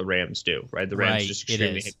that's what the Rams do, right? The Rams just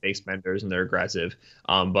extremely hit base spenders and they're aggressive.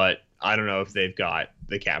 But I don't know if they've got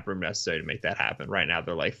the cap room necessary to make that happen. Right now,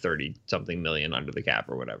 they're like 30-something million under the cap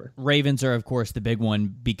or whatever. Ravens are, of course, the big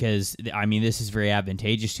one because, I mean, this is very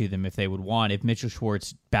advantageous to them if they would want. If Mitchell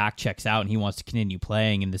Schwartz back checks out and he wants to continue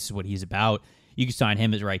playing and this is what he's about, you could sign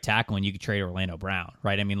him as right tackle and you could trade Orlando Brown,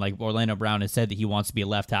 right? I mean, like Orlando Brown has said that he wants to be a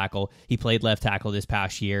left tackle. He played left tackle this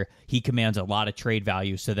past year. He commands a lot of trade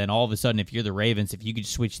value. So then all of a sudden, if you're the Ravens, if you could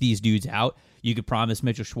switch these dudes out, you could promise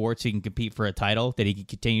Mitchell Schwartz he can compete for a title, that he can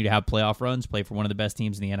continue to have playoff runs, play for one of the best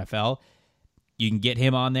teams in the NFL. You can get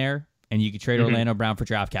him on there and you could trade Orlando Brown for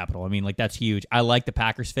draft capital. I mean, like that's huge. I like the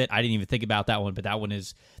Packers fit. I didn't even think about that one, but that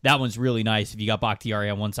one's really nice. If you got Bakhtiari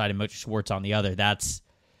on one side and Mitchell Schwartz on the other, that's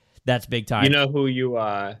big time. You know who you're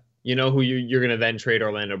gonna then trade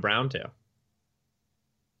Orlando Brown to?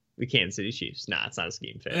 The Kansas City Chiefs. Nah, it's not a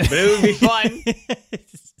scheme fit, but it would be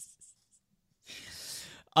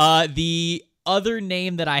fun. The other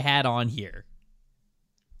name that I had on here,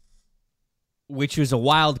 which was a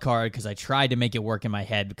wild card because I tried to make it work in my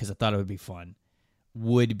head because I thought it would be fun,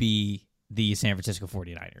 would be the San Francisco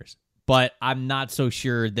 49ers. But I'm not so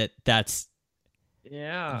sure that that's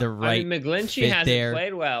the right. I mean, McGlinchey hasn't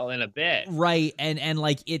played well in a bit, right? And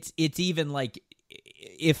like it's even like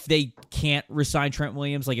if they can't resign Trent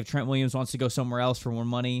Williams, like if Trent Williams wants to go somewhere else for more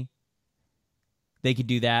money, they could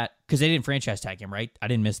do that because they didn't franchise tag him, right? I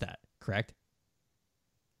didn't miss that, correct?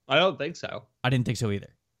 I don't think so. I didn't think so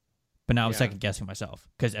either. But now I'm second guessing myself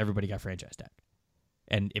because everybody got franchise tagged,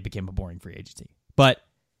 and it became a boring free agency. But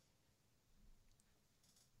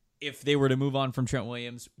if they were to move on from Trent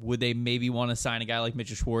Williams, would they maybe want to sign a guy like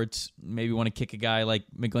Mitchell Schwartz? Maybe want to kick a guy like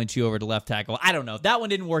McGlinchey over to left tackle? I don't know. That one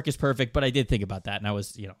didn't work as perfect, but I did think about that, and I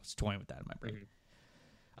was toying with that in my brain.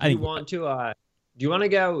 Do you want to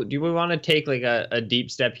take like a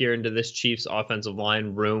deep step here into this Chiefs offensive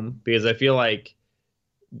line room? Because I feel like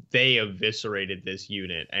they eviscerated this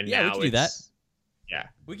unit, and now we can do that. Yeah,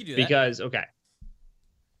 we can do that because so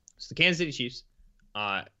the Kansas City Chiefs,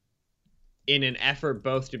 in an effort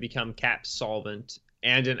both to become cap solvent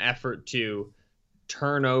and an effort to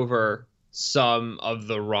turn over some of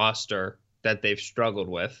the roster that they've struggled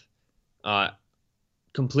with,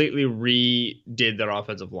 completely redid their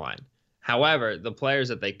offensive line. However, the players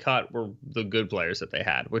that they cut were the good players that they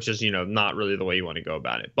had, which is, not really the way you want to go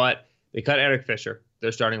about it. But they cut Eric Fisher,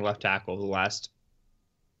 their starting left tackle, the last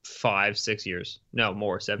 5-6 years. No,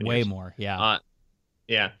 more, 7 years. Way more, yeah.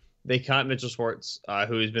 Yeah. They cut Mitchell Schwartz,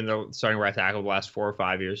 who's been the starting right tackle the last 4 or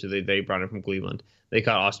 5 years. So they brought him from Cleveland. They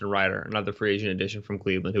cut Austin Ryder, another free agent addition from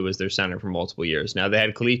Cleveland, who was their center for multiple years. Now, they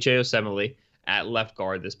had Kaliche Osemele at left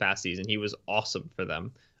guard this past season. He was awesome for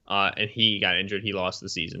them, and he got injured. He lost the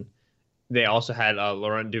season. They also had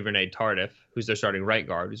Laurent Duvernay-Tardif, who's their starting right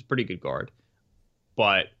guard, who's a pretty good guard.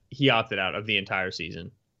 But he opted out of the entire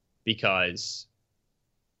season because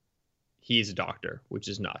he's a doctor, which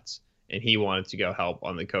is nuts. And he wanted to go help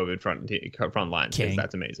on the COVID front line because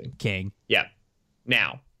that's amazing. King. Yeah.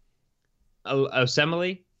 Now,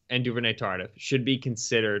 Osemele and Duvernay-Tardif should be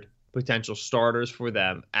considered potential starters for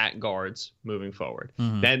them at guards moving forward.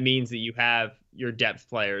 Mm-hmm. That means that you have your depth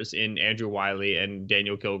players in Andrew Wiley and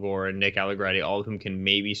Daniel Kilgore and Nick Allegretti, all of whom can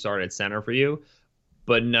maybe start at center for you,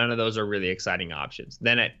 but none of those are really exciting options.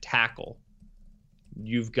 Then at tackle,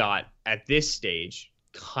 you've got, at this stage,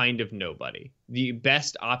 kind of nobody. The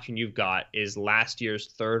best option you've got is last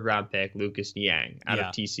year's third-round pick, Lucas Niang, out of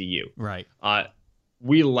TCU. Right.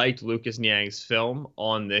 We liked Lucas Niang's film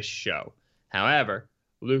on this show. However,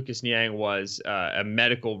 Lucas Niang was a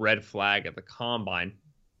medical red flag at the combine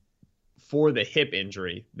for the hip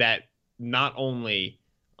injury that not only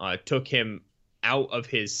took him out of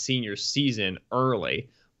his senior season early,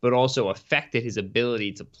 but also affected his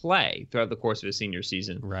ability to play throughout the course of his senior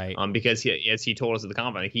season. Right. Because as he told us at the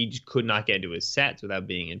combine, he just could not get into his sets without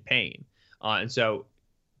being in pain. And so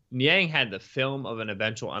Niang had the film of an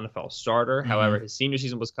eventual NFL starter. Mm-hmm. However, his senior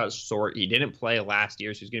season was cut short. He didn't play last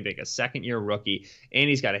year, so he's going to be like a second-year rookie, and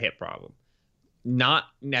he's got a hip problem. Not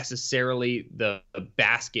necessarily the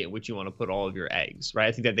basket in which you want to put all of your eggs, right?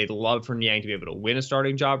 I think that they'd love for Niang to be able to win a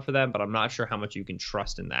starting job for them, but I'm not sure how much you can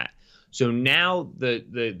trust in that. So now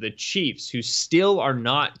the Chiefs, who still are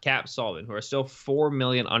not cap solvent, who are still $4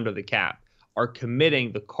 million under the cap, are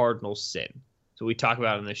committing the cardinal sin. So we talk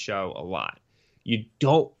about it on this show a lot. You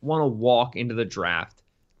don't want to walk into the draft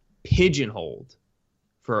pigeonholed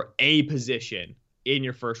for a position in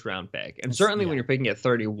your first round pick. And certainly when you're picking at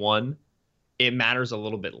 31, it matters a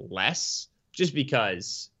little bit less just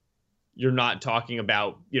because you're not talking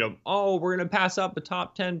about, we're going to pass up a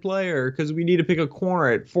top 10 player because we need to pick a corner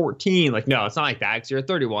at 14. Like, no, it's not like that because you're at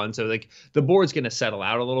 31. So like the board's going to settle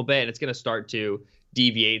out a little bit and it's going to start to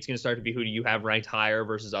deviate. It's going to start to be who do you have ranked higher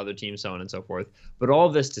versus other teams, so on and so forth. But all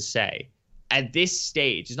of this to say, at this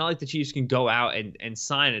stage, it's not like the Chiefs can go out and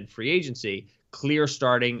sign in free agency clear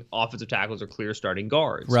starting offensive tackles or clear starting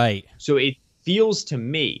guards. Right. So it feels to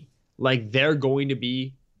me like they're going to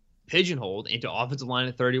be pigeonholed into offensive line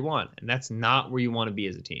at 31, and that's not where you want to be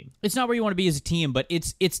as a team. It's not where you want to be as a team, but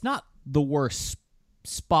it's not the worst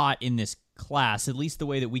spot in this class, at least the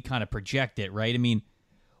way that we kind of project it, right? I mean,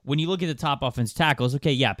 when you look at the top offensive tackles,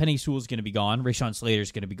 okay, yeah, Penei Sewell's going to be gone. Rashawn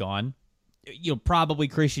Slater's going to be gone. Probably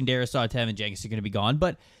Christian Darrisaw, Tevin Jenkins are going to be gone,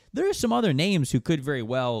 but there are some other names who could very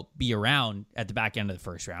well be around at the back end of the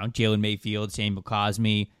first round. Jalen Mayfield, Samuel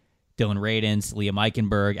Cosme, Dylan Radins, Liam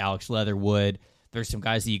Eichenberg, Alex Leatherwood. There's some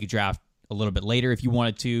guys that you could draft a little bit later if you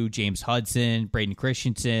wanted to. James Hudson, Braden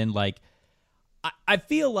Christensen. Like, I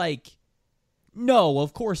feel like, no,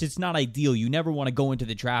 of course it's not ideal. You never want to go into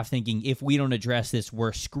the draft thinking if we don't address this,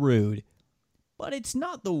 we're screwed. But it's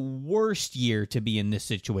not the worst year to be in this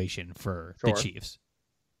situation for the Chiefs.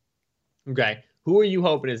 Okay. Who are you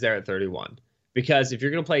hoping is there at 31? Because if you're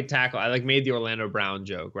going to play tackle, I made the Orlando Brown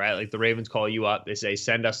joke, right? Like the Ravens call you up. They say,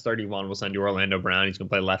 send us 31. We'll send you Orlando Brown. He's going to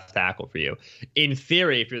play left tackle for you. In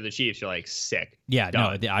theory, if you're the Chiefs, you're like, sick. Yeah,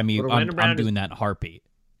 done. No, I mean, I'm doing that in a heartbeat.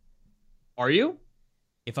 Are you?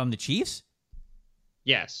 If I'm the Chiefs?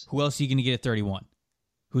 Yes. Who else are you going to get at 31?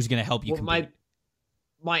 Who's going to help you compete?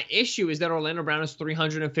 My issue is that Orlando Brown is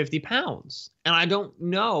 350 pounds. And I don't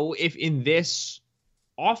know if in this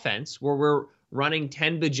offense where we're running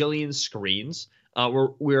 10 bajillion screens,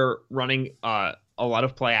 we're running a lot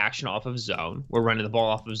of play action off of zone. We're running the ball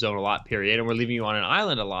off of zone a lot, period. And we're leaving you on an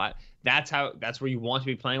island a lot. That's where you want to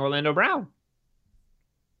be playing Orlando Brown.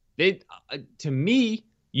 To me,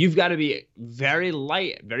 you've got to be very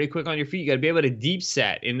light, very quick on your feet. You got to be able to deep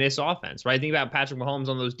set in this offense, right? Think about Patrick Mahomes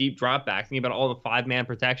on those deep dropbacks. Think about all the 5-man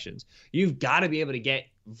protections. You've got to be able to get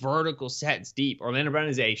vertical sets deep. Orlando Brown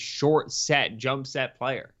is a short set, jump set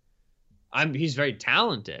player. He's very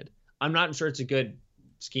talented. I'm not sure it's a good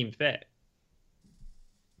scheme fit.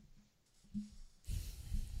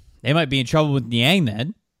 They might be in trouble with Niang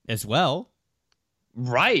then. as well.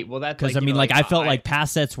 Right. Well, that's because I felt like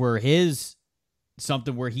pass sets were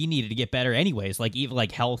something where he needed to get better anyways. Like even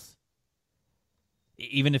like health,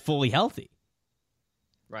 even if fully healthy.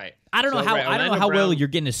 Right. I don't know how well you're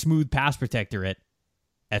getting a smooth pass protector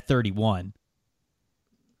at 31.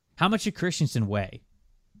 How much did Christensen weigh?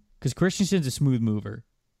 Because Christensen's a smooth mover.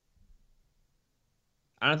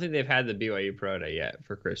 I don't think they've had the BYU Pro Day yet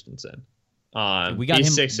for Christensen. We got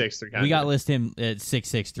he's him 6'6", 300. We got list him at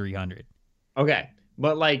 6'6", 300. Okay,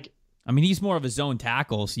 but like, I mean, he's more of a zone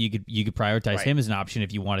tackle, so you could prioritize him as an option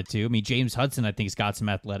if you wanted to. I mean, James Hudson, I think, has got some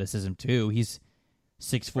athleticism too. He's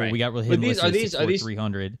 6'4". Right. We got him listed at 6'4",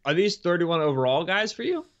 300. Are these 31 overall guys for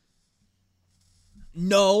you?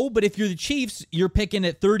 No, but if you're the Chiefs, you're picking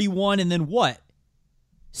at 31 and then what?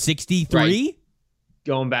 63? Right.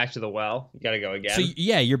 Going back to the well, you got to go again. So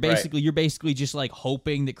yeah, you're basically just like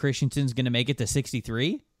hoping that Christensen's going to make it to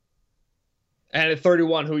 63. And at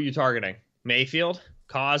 31, who are you targeting? Mayfield,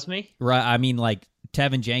 Cosme? Right. I mean, like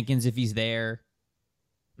Tevin Jenkins if he's there.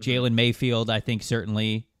 Jalen Mayfield, I think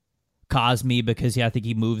certainly. Cosme because I think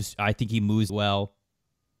he moves well.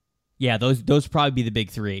 Yeah, those probably be the big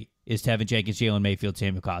three. Is Tevin Jenkins, Jalen Mayfield,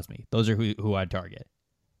 Samuel Cosme. Those are who I'd target.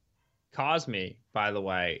 Cosme, by the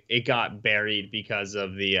way, it got buried because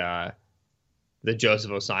of the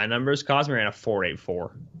Joseph Osai numbers. Cosme ran a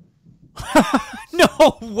 4.84.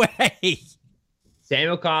 No way.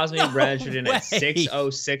 Samuel Cosme registered in at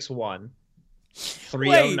 6.061,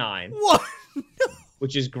 309, what?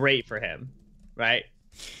 which is great for him, right?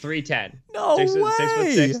 310. No way.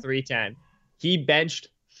 6'6", 310. He benched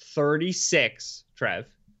 36, Trev,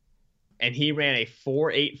 and he ran a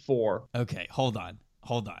 4.84. Okay, hold on.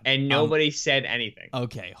 And nobody said anything.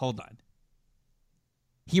 Okay, hold on.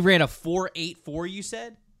 He ran a 4.84, you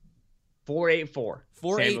said? 4.84.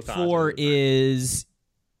 4.84 is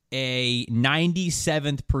a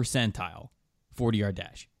 97th percentile 40-yard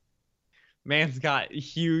dash. Man's got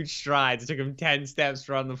huge strides. It took him 10 steps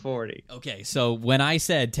to run the 40. Okay, so when I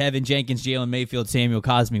said Tevin Jenkins, Jalen Mayfield, Samuel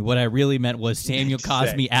Cosme, what I really meant was Samuel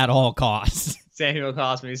Cosme at all costs. Samuel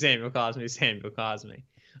Cosme.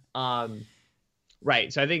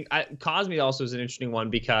 Right. So I think Cosme also is an interesting one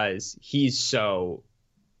because he's so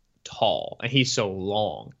tall and he's so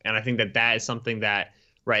long. And I think that is something that,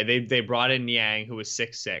 right, they brought in Niang, who was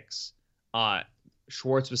 6'6".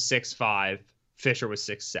 Schwartz was 6'5". Fisher was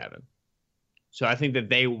 6'7". So I think that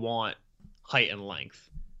they want height and length.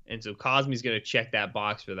 And so Cosme's going to check that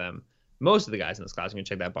box for them. Most of the guys in this class are going to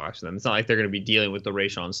check that box for them. It's not like they're going to be dealing with the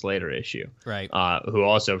Rashawn Slater issue. Right. Who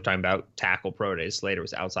also, talking about tackle pro days, Slater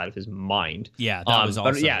was outside of his mind. Yeah, that was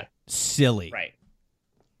also silly. Right.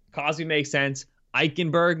 Cosme makes sense.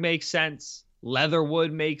 Eichenberg makes sense.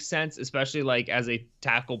 Leatherwood makes sense, especially like as a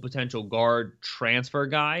tackle potential guard transfer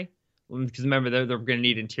guy. Because remember, they're going to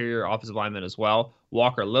need interior offensive linemen as well.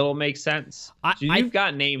 Walker Little makes sense. So you've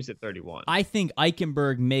got names at 31. I think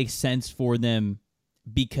Eichenberg makes sense for them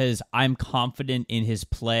because I'm confident in his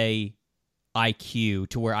play IQ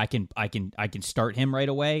to where I can start him right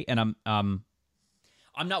away, and I'm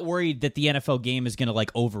not worried that the NFL game is going to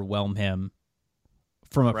like overwhelm him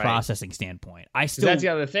from a processing standpoint. That's the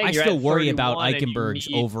other thing. I still worry about Eichenberg's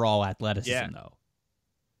overall athleticism though.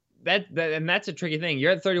 And that's a tricky thing.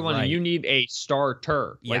 You're at 31 and you need a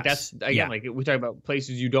starter. Like that's again, like we talk about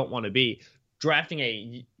places you don't want to be. Drafting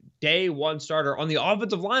a day one starter on the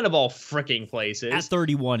offensive line of all freaking places at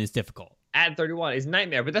 31 is difficult. At 31 is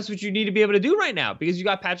nightmare, but that's what you need to be able to do right now because you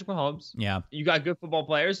got Patrick Mahomes. Yeah, you got good football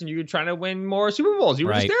players, and you're trying to win more Super Bowls. You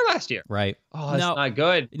were just there last year. Right. Oh, that's not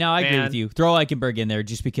good. No, I agree with you. Throw Eichenberg in there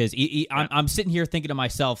just because I'm sitting here thinking to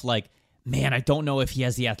myself like, man, I don't know if he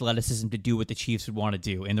has the athleticism to do what the Chiefs would want to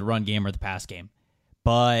do in the run game or the pass game.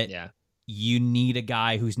 But you need a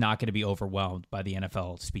guy who's not going to be overwhelmed by the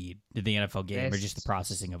NFL speed, the NFL game, or just the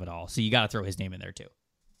processing of it all. So you got to throw his name in there too.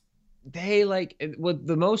 They what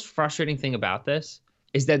the most frustrating thing about this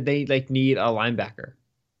is that they need a linebacker.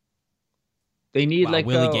 They need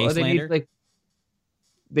Willie Gay-Slander?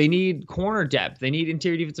 They need corner depth. They need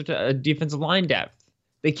interior defensive line depth.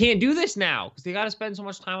 They can't do this now because they got to spend so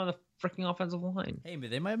much time on the freaking offensive line. Hey, but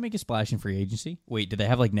they might make a splash in free agency. Wait, do they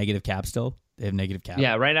have like negative cap still? They have negative cap.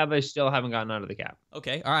 Yeah, right now they still haven't gotten out of the cap.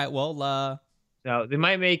 Okay, all right. Well, no, they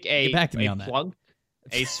might make get back to me on plunk,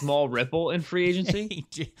 a small ripple in free agency,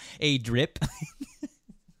 a drip.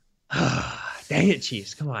 Dang it,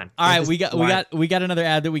 Chiefs! Come on. All right, we got another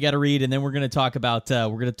ad that we got to read, and then we're going to talk about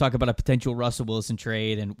a potential Russell Wilson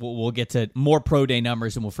trade, and we'll get to more pro day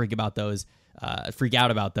numbers, and we'll freak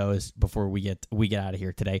out about those before we get out of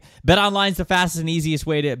here today. BetOnline's the fastest and easiest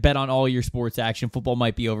way to bet on all your sports action. Football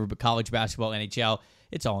might be over, but college basketball, NHL,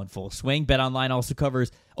 It's all in full swing. BetOnline also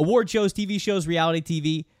covers award shows, TV shows, reality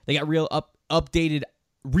TV. They got real-time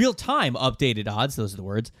updated odds, those are the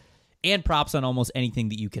words, and props on almost anything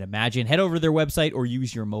that you can imagine. Head over to their website or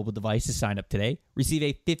use your mobile device to sign up today. Receive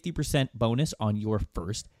a 50% bonus on your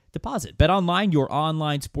first deposit. BetOnline, your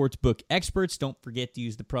online sportsbook experts. Don't forget to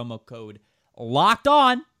use the promo code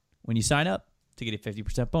LOCKEDON when you sign up to get a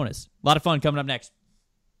 50% bonus. A lot of fun coming up next.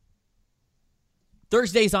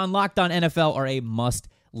 Thursdays on Locked On NFL are a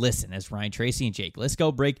must-listen as Ryan Tracy and Jake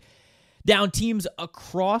Lisco break down teams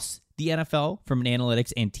across the NFL from an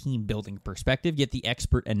analytics and team-building perspective. Get the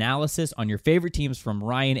expert analysis on your favorite teams from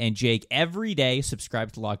Ryan and Jake every day.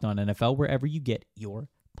 Subscribe to Locked On NFL wherever you get your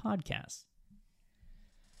podcasts.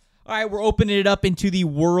 All right, we're opening it up into the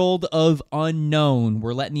world of unknown.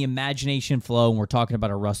 We're letting the imagination flow, and we're talking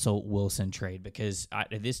about a Russell Wilson trade because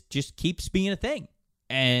this just keeps being a thing.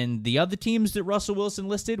 And the other teams that Russell Wilson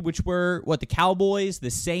listed, which were, the Cowboys,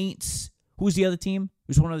 the Saints. Who was the other team? There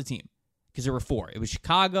was one other team because there were four. It was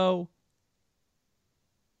Chicago,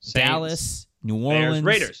 Saints, Dallas, New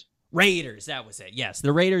Orleans. Raiders, that was it. Yes,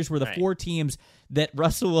 the Raiders were the four teams that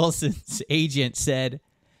Russell Wilson's agent said,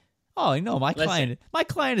 oh, no, my client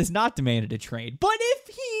has not demanded a trade. But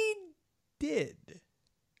if he did,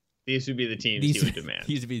 these would be the teams he would demand.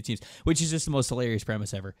 These would be the teams, which is just the most hilarious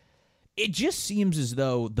premise ever. It just seems as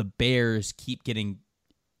though the Bears keep getting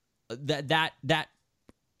that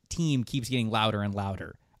team keeps getting louder and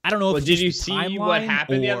louder. I don't know if did you see what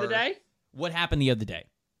happened the other day? What happened the other day?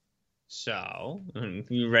 So,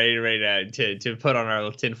 you ready to put on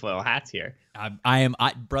our tinfoil hats here?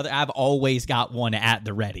 Brother. I've always got one at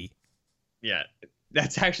the ready. Yeah,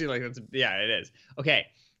 that's actually it is. Okay,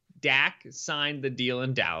 Dak signed the deal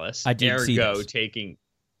in Dallas. I did see this. Taking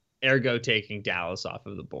Dallas off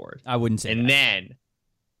of the board. I wouldn't say that. And then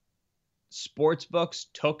sportsbooks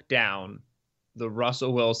took down the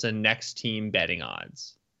Russell Wilson next team betting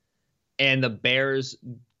odds. And the Bears,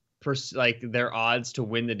 their odds to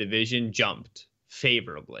win the division jumped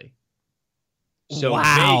favorably. So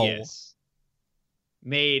Vegas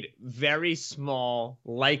made very small,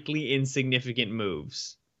 likely insignificant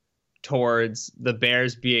moves towards the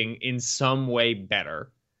Bears being in some way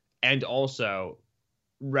better. And also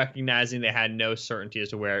recognizing they had no certainty as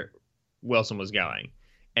to where Wilson was going.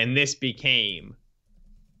 And this became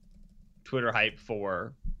Twitter hype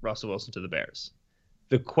for Russell Wilson to the Bears.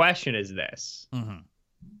 The question is this. Mm-hmm.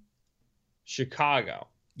 Chicago,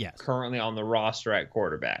 yes, currently on the roster at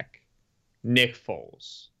quarterback. Nick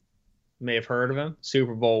Foles. May have heard of him.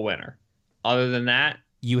 Super Bowl winner. Other than that,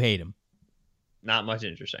 you hate him. Not much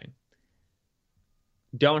interesting.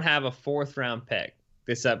 Don't have a fourth round pick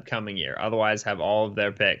this upcoming year. Otherwise, have all of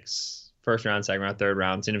their picks, first round, second round, third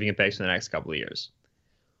round, significant picks for the next couple of years.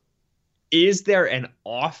 Is there an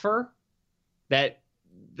offer that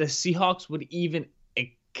the Seahawks would even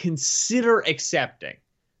consider accepting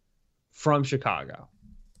from Chicago?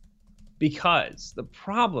 Because the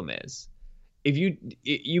problem is, if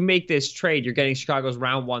you make this trade, you're getting Chicago's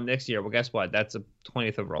round one next year. Well, guess what? That's a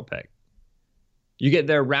 20th overall pick. You get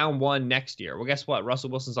their round one next year. Well, guess what?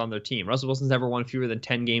 Russell Wilson's on their team. Russell Wilson's never won fewer than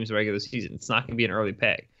 10 games in the regular season. It's not going to be an early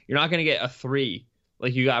pick. You're not going to get a 3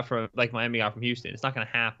 like you got from Miami got from Houston. It's not going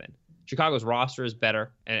to happen. Chicago's roster is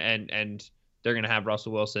better, and they're going to have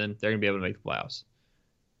Russell Wilson. They're going to be able to make the playoffs.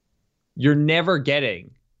 You're never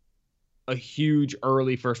getting a huge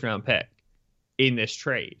early first-round pick in this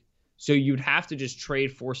trade. So you'd have to just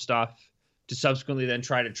trade for stuff to subsequently then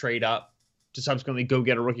try to trade up to subsequently go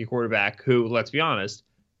get a rookie quarterback who, let's be honest,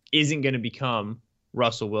 isn't going to become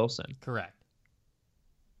Russell Wilson. Correct.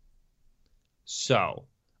 So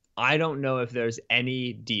I don't know if there's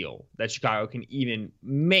any deal that Chicago can even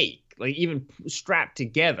make, even strap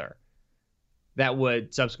together, that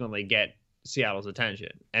would subsequently get Seattle's attention.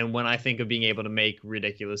 And when I think of being able to make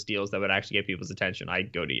ridiculous deals that would actually get people's attention,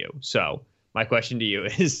 I'd go to you. So my question to you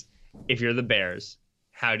is, if you're the Bears,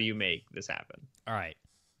 how do you make this happen? All right.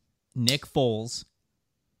 Nick Foles.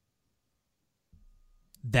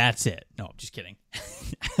 That's it. No, I'm just kidding.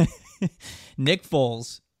 Nick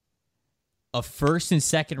Foles, a first and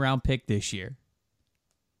second round pick this year.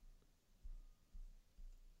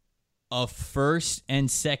 A first and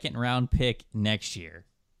second round pick next year.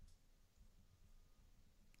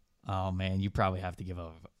 Oh, man, you probably have to give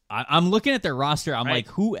up. I'm looking at their roster. I'm like,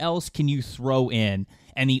 who else can you throw in?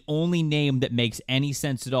 And the only name that makes any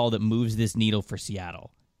sense at all that moves this needle for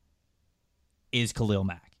Seattle is Khalil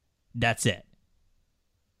Mack. That's it.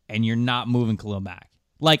 And you're not moving Khalil Mack.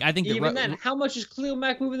 I think even then, how much is Khalil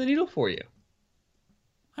Mack moving the needle for you?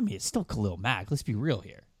 I mean, it's still Khalil Mack. Let's be real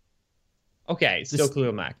here. Okay, it's still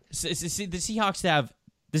Khalil Mack. The Seahawks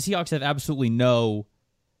have absolutely no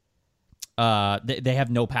they have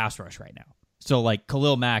no pass rush right now. So, like,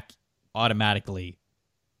 Khalil Mack automatically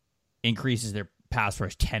increases their pass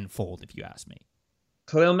rush tenfold, if you ask me.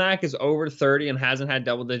 Khalil Mack is over 30 and hasn't had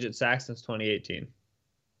double-digit sacks since 2018.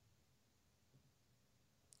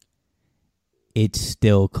 It's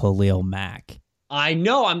still Khalil Mack. I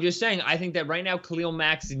know. I'm just saying. I think that right now Khalil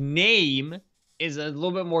Mack's name is a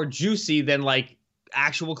little bit more juicy than like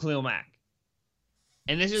actual Khalil Mack.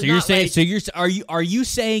 And this is are you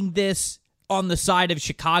saying this on the side of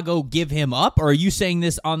Chicago give him up, or are you saying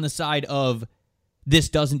this on the side of this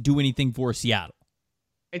doesn't do anything for Seattle?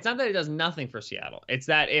 It's not that it does nothing for Seattle. It's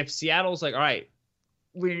that if Seattle's like, all right,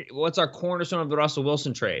 what's our cornerstone of the Russell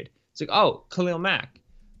Wilson trade? It's like, oh, Khalil Mack.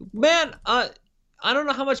 Man, I don't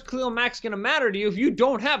know how much Khalil Mack's going to matter to you if you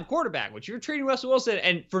don't have a quarterback, which you're trading Russell Wilson.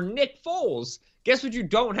 And for Nick Foles, guess what you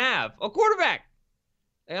don't have? A quarterback.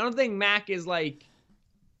 I don't think Mack is like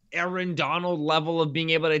Aaron Donald level of being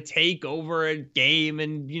able to take over a game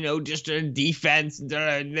and, just a defense,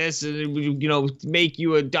 this, make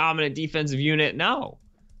you a dominant defensive unit. No,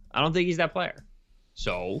 I don't think he's that player.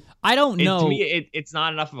 So I don't know. To me, it's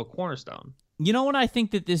not enough of a cornerstone. You know when I think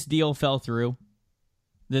that this deal fell through?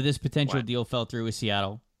 That this potential deal fell through with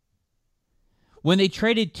Seattle? When they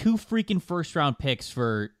traded 2 freaking first-round picks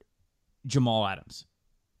for Jamal Adams.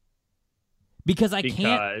 Because I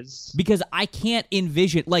can't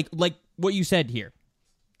envision, like what you said here.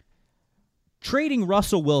 Trading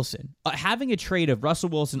Russell Wilson, having a trade of Russell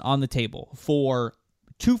Wilson on the table for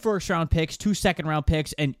 2 first-round picks, 2 second-round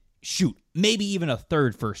picks, and maybe even a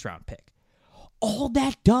 3rd first-round pick. All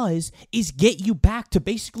that does is get you back to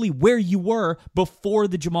basically where you were before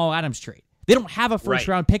the Jamal Adams trade. They don't have a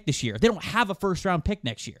first-round pick this year. They don't have a first-round pick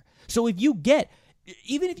next year. So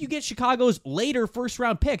even if you get Chicago's later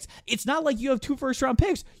first-round picks, it's not like you have 2 first-round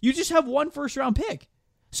picks. You just have 1 first-round pick.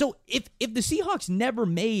 So if the Seahawks never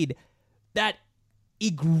made that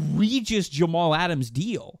egregious Jamal Adams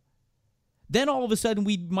deal, then all of a sudden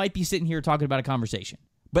we might be sitting here talking about a conversation.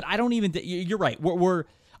 But I don't even you're right.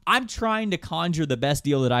 I'm trying to conjure the best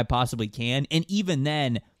deal that I possibly can, and even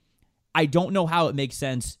then, I don't know how it makes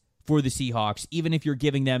sense for the Seahawks, even if you're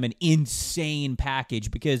giving them an insane package,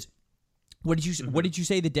 because what did you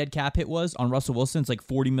say the dead cap hit was on Russell Wilson? It's like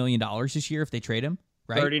 $40 million this year if they trade him,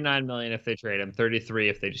 right? $39 million if they trade him, $33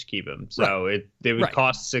 if they just keep him. So it would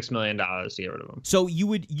cost $6 million to get rid of him. So you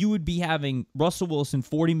would be having Russell Wilson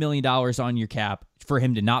 $40 million on your cap for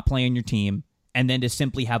him to not play on your team, and then to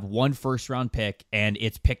simply have 1 first-round pick, and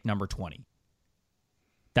it's pick number 20.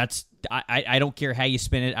 I don't care how you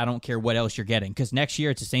spin it. I don't care what else you're getting, because next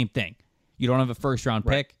year it's the same thing. You don't have a first-round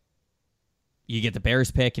pick. You get the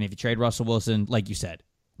Bears pick, and if you trade Russell Wilson, like you said,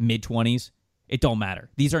 mid-20s, it don't matter.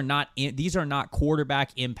 These are not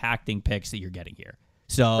quarterback impacting picks that you're getting here.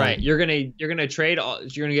 So you're gonna trade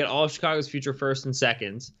you're gonna get all of Chicago's future first and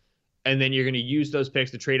seconds. And then you're going to use those picks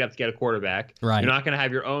to trade up to get a quarterback. Right. You're not going to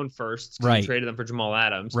have your own firsts because you traded them for Jamal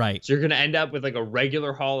Adams. Right. So you're going to end up with like a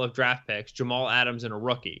regular haul of draft picks, Jamal Adams, and a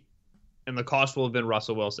rookie. And the cost will have been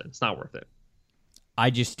Russell Wilson. It's not worth it. I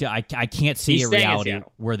can't see a reality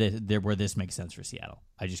where this makes sense for Seattle.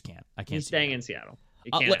 I just can't. He's staying in Seattle.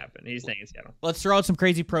 It can't happen. He's staying in Seattle. Let's throw out some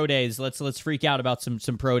crazy pro days. Let's freak out about some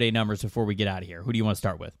pro day numbers before we get out of here. Who do you want to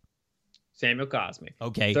start with? Samuel Cosmi.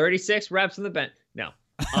 Okay. 36 reps on the bench. No.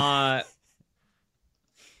 Are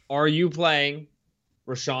you playing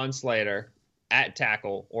Rashawn Slater at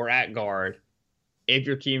tackle or at guard if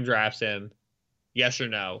your team drafts him? Yes or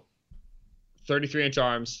no? 33-inch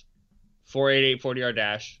arms, 4.88 40-yard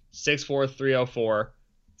dash, 6'4", 304,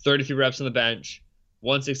 33 reps on the bench,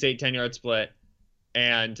 168 10-yard split,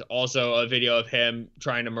 and also a video of him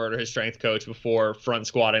trying to murder his strength coach before front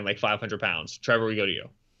squatting like 500 pounds. Trevor, we go to you.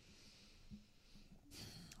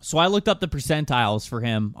 So I looked up the percentiles for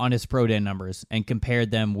him on his pro day numbers and compared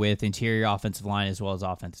them with interior offensive line as well as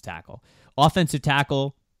offensive tackle. Offensive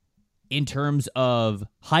tackle, in terms of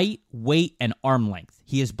height, weight, and arm length,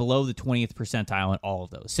 he is below the 20th percentile in all of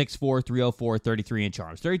those. 6'4", 304, 33-inch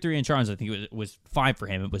arms. 33-inch arms, I think it was fine for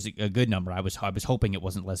him. It was a good number. I was hoping it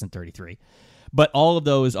wasn't less than 33. But all of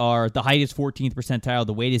those are, the height is 14th percentile,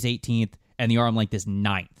 the weight is 18th, and the arm length is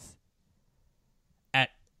 9th. At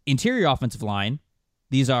interior offensive line,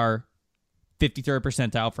 these are 53rd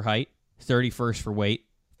percentile for height, 31st for weight,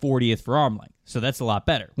 40th for arm length. So that's a lot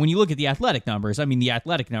better. When you look at the athletic numbers, I mean, the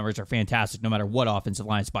athletic numbers are fantastic no matter what offensive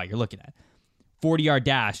line spot you're looking at. 40-yard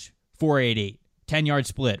dash, 4.88. 10-yard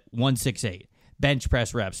split, 168. Bench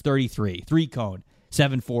press reps, 33. 3-cone,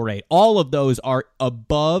 7.48. All of those are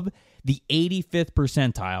above the 85th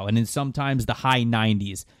percentile and in sometimes the high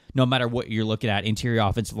 90s, no matter what you're looking at, interior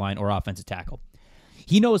offensive line or offensive tackle.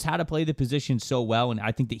 He knows how to play the position so well, and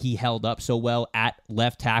I think that he held up so well at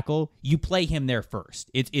left tackle. You play him there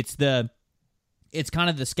first. It's kind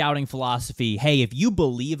of the scouting philosophy. Hey, if you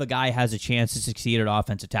believe a guy has a chance to succeed at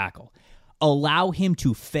offensive tackle, allow him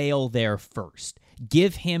to fail there first.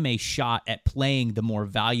 Give him a shot at playing the more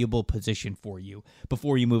valuable position for you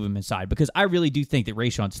before you move him inside. Because I really do think that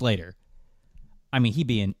Rashawn Slater, I mean, he'd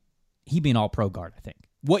be an all-pro guard, I think.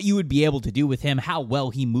 What you would be able to do with him, how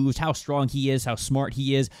well he moves, how strong he is, how smart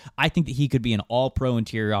he is, I think that he could be an all-pro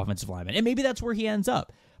interior offensive lineman. And maybe that's where he ends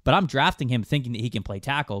up. But I'm drafting him thinking that he can play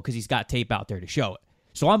tackle because he's got tape out there to show it.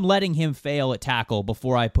 So I'm letting him fail at tackle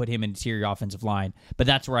before I put him in interior offensive line. But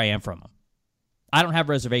that's where I am from him. I don't have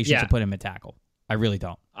reservations to put him at tackle. I really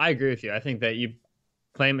don't. I agree with you. I think that you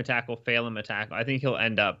play him at tackle, fail him at tackle. I think he'll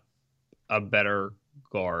end up a better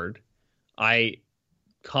guard. I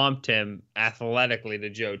comped him athletically to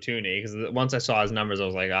Joe Tooney because once I saw his numbers, I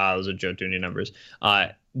was like, those are Joe Tooney numbers.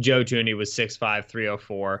 Joe Tooney was 6'5",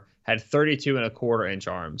 304, had 32.25 inch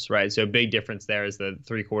arms, right? So big difference there is the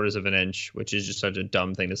 3/4 of an inch, which is just such a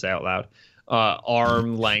dumb thing to say out loud.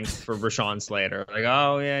 Arm length for Rashawn Slater. Like,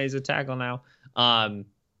 oh yeah, he's a tackle now.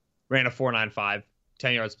 Ran a 4.95,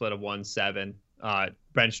 10-yard split of 1.7,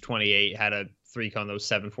 bench 28, had a 3-cone that was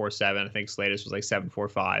 7.47. I think Slater's was like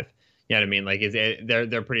 7.45. You know what I mean? Like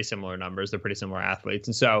they're pretty similar numbers. They're pretty similar athletes.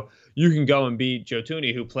 And so you can go and beat Joe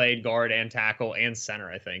Tooney, who played guard and tackle and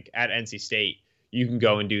center, I think, at NC State. You can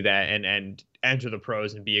go and do that and enter the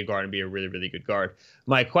pros and be a guard and be a really, really good guard.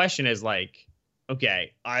 My question is like,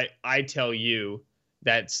 okay, I tell you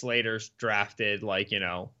that Slater's drafted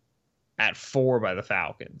at 4 by the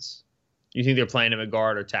Falcons. You think they're playing him at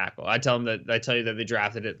guard or tackle? I tell you that they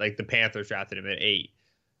drafted it, like the Panthers drafted him at 8.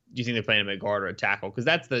 Do you think they're playing him at guard or at tackle? Because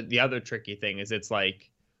that's the other tricky thing is it's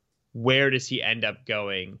like, where does he end up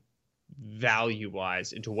going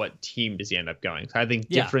value-wise? Into what team does he end up going? So I think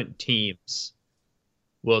different teams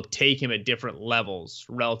will take him at different levels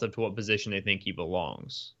relative to what position they think he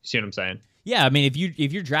belongs. You see what I'm saying? Yeah, I mean,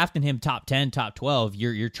 if you're drafting him top 10, top 12,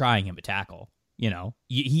 you're trying him at tackle. You know,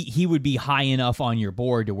 he would be high enough on your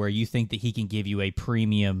board to where you think that he can give you a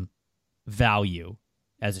premium value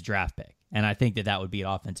as a draft pick. And I think that would be an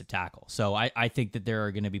offensive tackle. So I think that there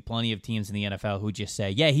are going to be plenty of teams in the NFL who just say,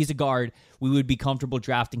 yeah, he's a guard. We would be comfortable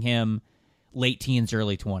drafting him late teens,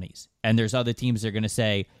 early 20s. And there's other teams that are going to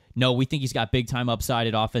say, no, we think he's got big time upside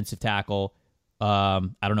at offensive tackle. I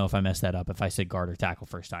don't know if I messed that up if I said guard or tackle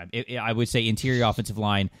first time. I would say interior offensive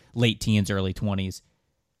line, late teens, early 20s.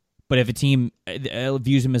 But if a team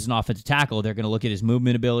views him as an offensive tackle, they're going to look at his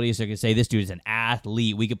movement abilities. They're going to say, this dude is an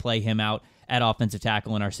athlete. We could play him out at offensive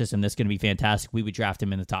tackle in our system. That's going to be fantastic. We would draft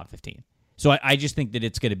him in the top 15. So I just think that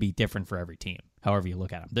it's going to be different for every team, however you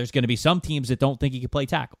look at him. There's going to be some teams that don't think he can play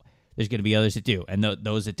tackle. There's going to be others that do. And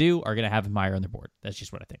those that do are going to have him higher on their board. That's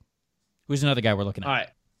just what I think. Who's another guy we're looking at? All right.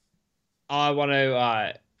 I want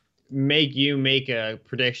to make you make a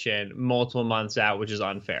prediction multiple months out, which is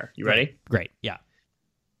unfair. You ready? Great. Yeah.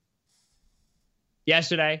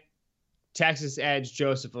 Yesterday, Texas edge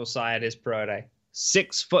Joseph Ossai at his pro day.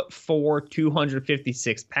 6'4",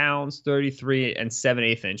 256 pounds, 33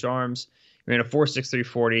 7/8 inch arms. Ran a 4.63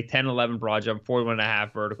 40, 10.11 broad jump,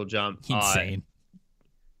 41.5 vertical jump. Insane.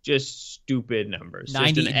 Just stupid numbers.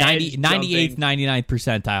 98th, 99th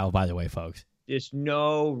percentile, by the way, folks. Just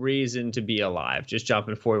no reason to be alive. Just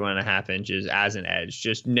jumping 41.5 inches as an edge.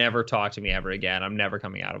 Just never talk to me ever again. I'm never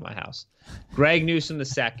coming out of my house. Greg Newsome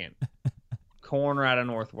II. Corner out of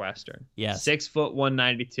Northwestern. Yes. 6 foot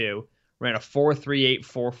 192. Ran a 4.38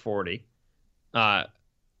 440. 4.38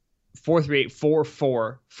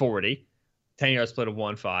 4.40. 10-yard split of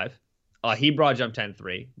 1.5. He broad jumped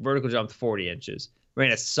 10.3. Vertical jumped 40 inches.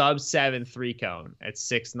 Ran a sub-7 3-cone at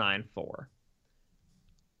 6.94.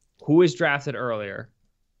 Who was drafted earlier?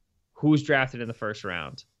 Who's drafted in the first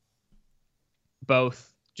round?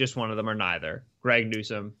 Both, just one of them, or neither. Greg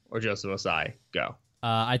Newsome or Joseph Ossai. Go.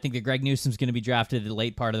 I think that Greg Newsome's going to be drafted in the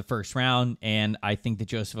late part of the first round, and I think that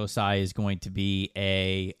Joseph Ossai is going to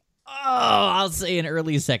be I'll say an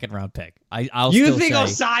early second-round pick. You think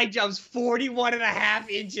Ossai jumps 41.5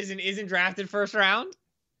 inches and isn't drafted first round?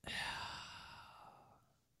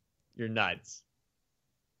 You're nuts.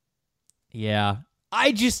 Yeah.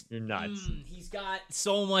 You're nuts. He's got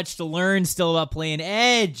so much to learn still about playing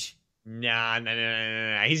edge. Nah.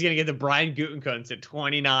 He's going to get the Brian Gutekunst at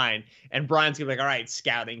 29, and Brian's going to be like, all right,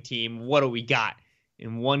 scouting team, what do we got?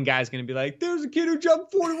 And one guy's going to be like, there's a kid who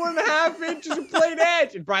jumped 41.5 inches and played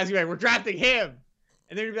edge. And Brian's going to be like, we're drafting him.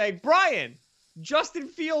 And they're going to be like, Brian, Justin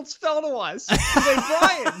Fields fell to us. He's like,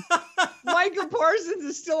 Brian, Micah Parsons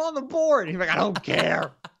is still on the board. And he's like, I don't care.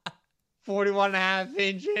 41.5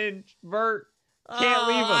 inch vert. Can't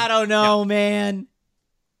leave him. I don't know, man.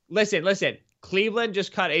 Listen. Cleveland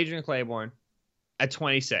just cut Adrian Claiborne at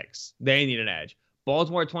 26. They need an edge.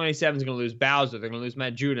 Baltimore at 27 is going to lose Bowser. They're going to lose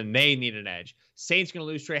Matt Judon. They need an edge. Saints going to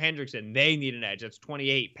lose Trey Hendrickson. They need an edge. That's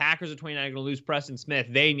 28. Packers at 29 are going to lose Preston Smith.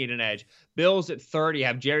 They need an edge. Bills at 30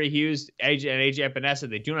 have Jerry Hughes and AJ Epinesa.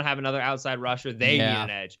 They do not have another outside rusher. They need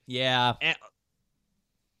an edge. Yeah. And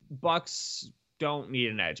Bucks don't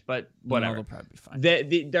need an edge, but whatever. They'll probably be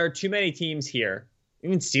fine. There are too many teams here.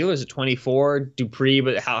 Even Steelers at 24, Dupree,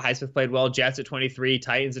 but how Highsmith played well. Jets at 23,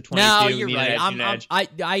 Titans at 22. No, you're right.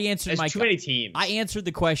 I answered There's too many teams. I answered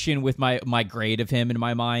the question with my grade of him in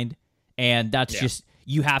my mind, and that's just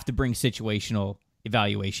you have to bring situational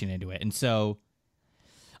evaluation into it. And so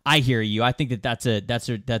I hear you. I think that's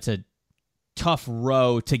a tough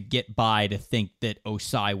row to get by to think that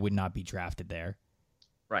Osai would not be drafted there.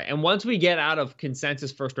 Right. And once we get out of consensus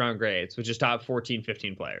first round grades, which is top 14,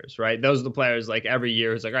 15 players, right? Those are the players like every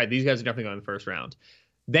year. It's like, all right, these guys are definitely going in the first round.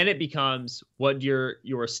 Then it becomes what your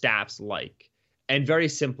staffs like. And very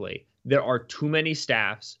simply, there are too many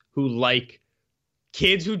staffs who like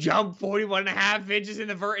kids who jump 41.5 inches in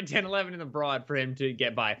the vert and 10, 11 in the broad for him to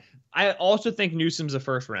get by. I also think Newsom's a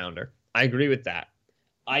first rounder. I agree with that.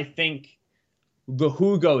 I think the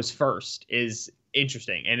who goes first is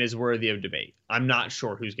interesting and is worthy of debate. I'm not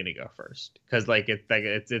sure who's going to go first because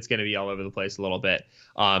it's going to be all over the place a little bit.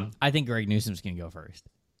 I think Greg Newsom's going to go first.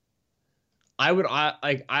 I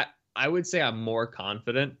would say I'm more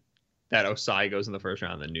confident that Osai goes in the first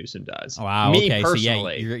round than Newsom does. Wow. Me okay.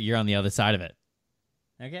 personally, So yeah, you're on the other side of it.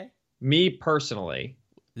 Okay. Me personally,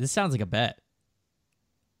 this sounds like a bet.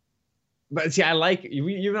 But see,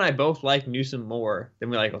 you and I both like Newsom more than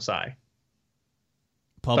we like Osai.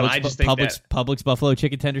 Publix buffalo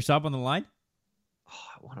chicken tender sub on the line. Oh,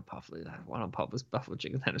 I want a Publix buffalo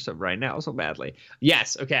chicken tender sub right now so badly.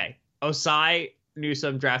 Yes. Okay. Osai,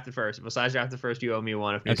 Newsom drafted first. If Osai's drafted first, you owe me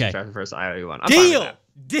one. If Newsom's drafted first, I owe you one. Deal.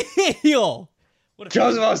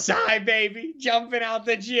 Joseph Osai, baby, jumping out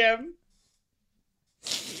the gym.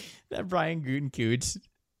 That Brian Gutekunst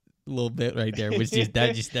little bit right there was just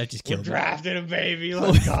that just killed me. Drafted him, baby.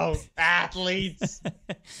 Let's go, athletes.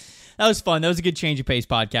 That was fun. That was a good change of pace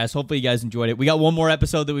podcast. Hopefully you guys enjoyed it. We got one more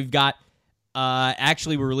episode that we've got.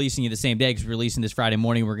 Actually, we're releasing it the same day because we're releasing this Friday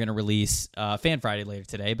morning. We're going to release Fan Friday later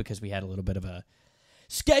today because we had a little bit of a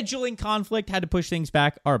scheduling conflict. Had to push things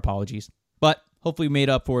back. Our apologies. But hopefully we made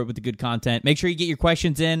up for it with the good content. Make sure you get your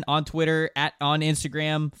questions in on Twitter, on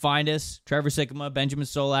Instagram. Find us, Trevor Sikkema, Benjamin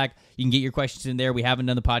Solak. You can get your questions in there. We haven't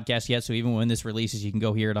done the podcast yet, so even when this releases, you can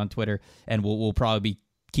go hear it on Twitter, and we'll probably be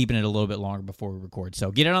keeping it a little bit longer before we record. So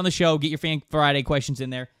get it on the show. Get your Fan Friday questions in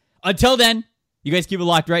there. Until then, you guys keep it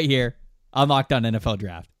locked right here on Locked On NFL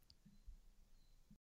Draft.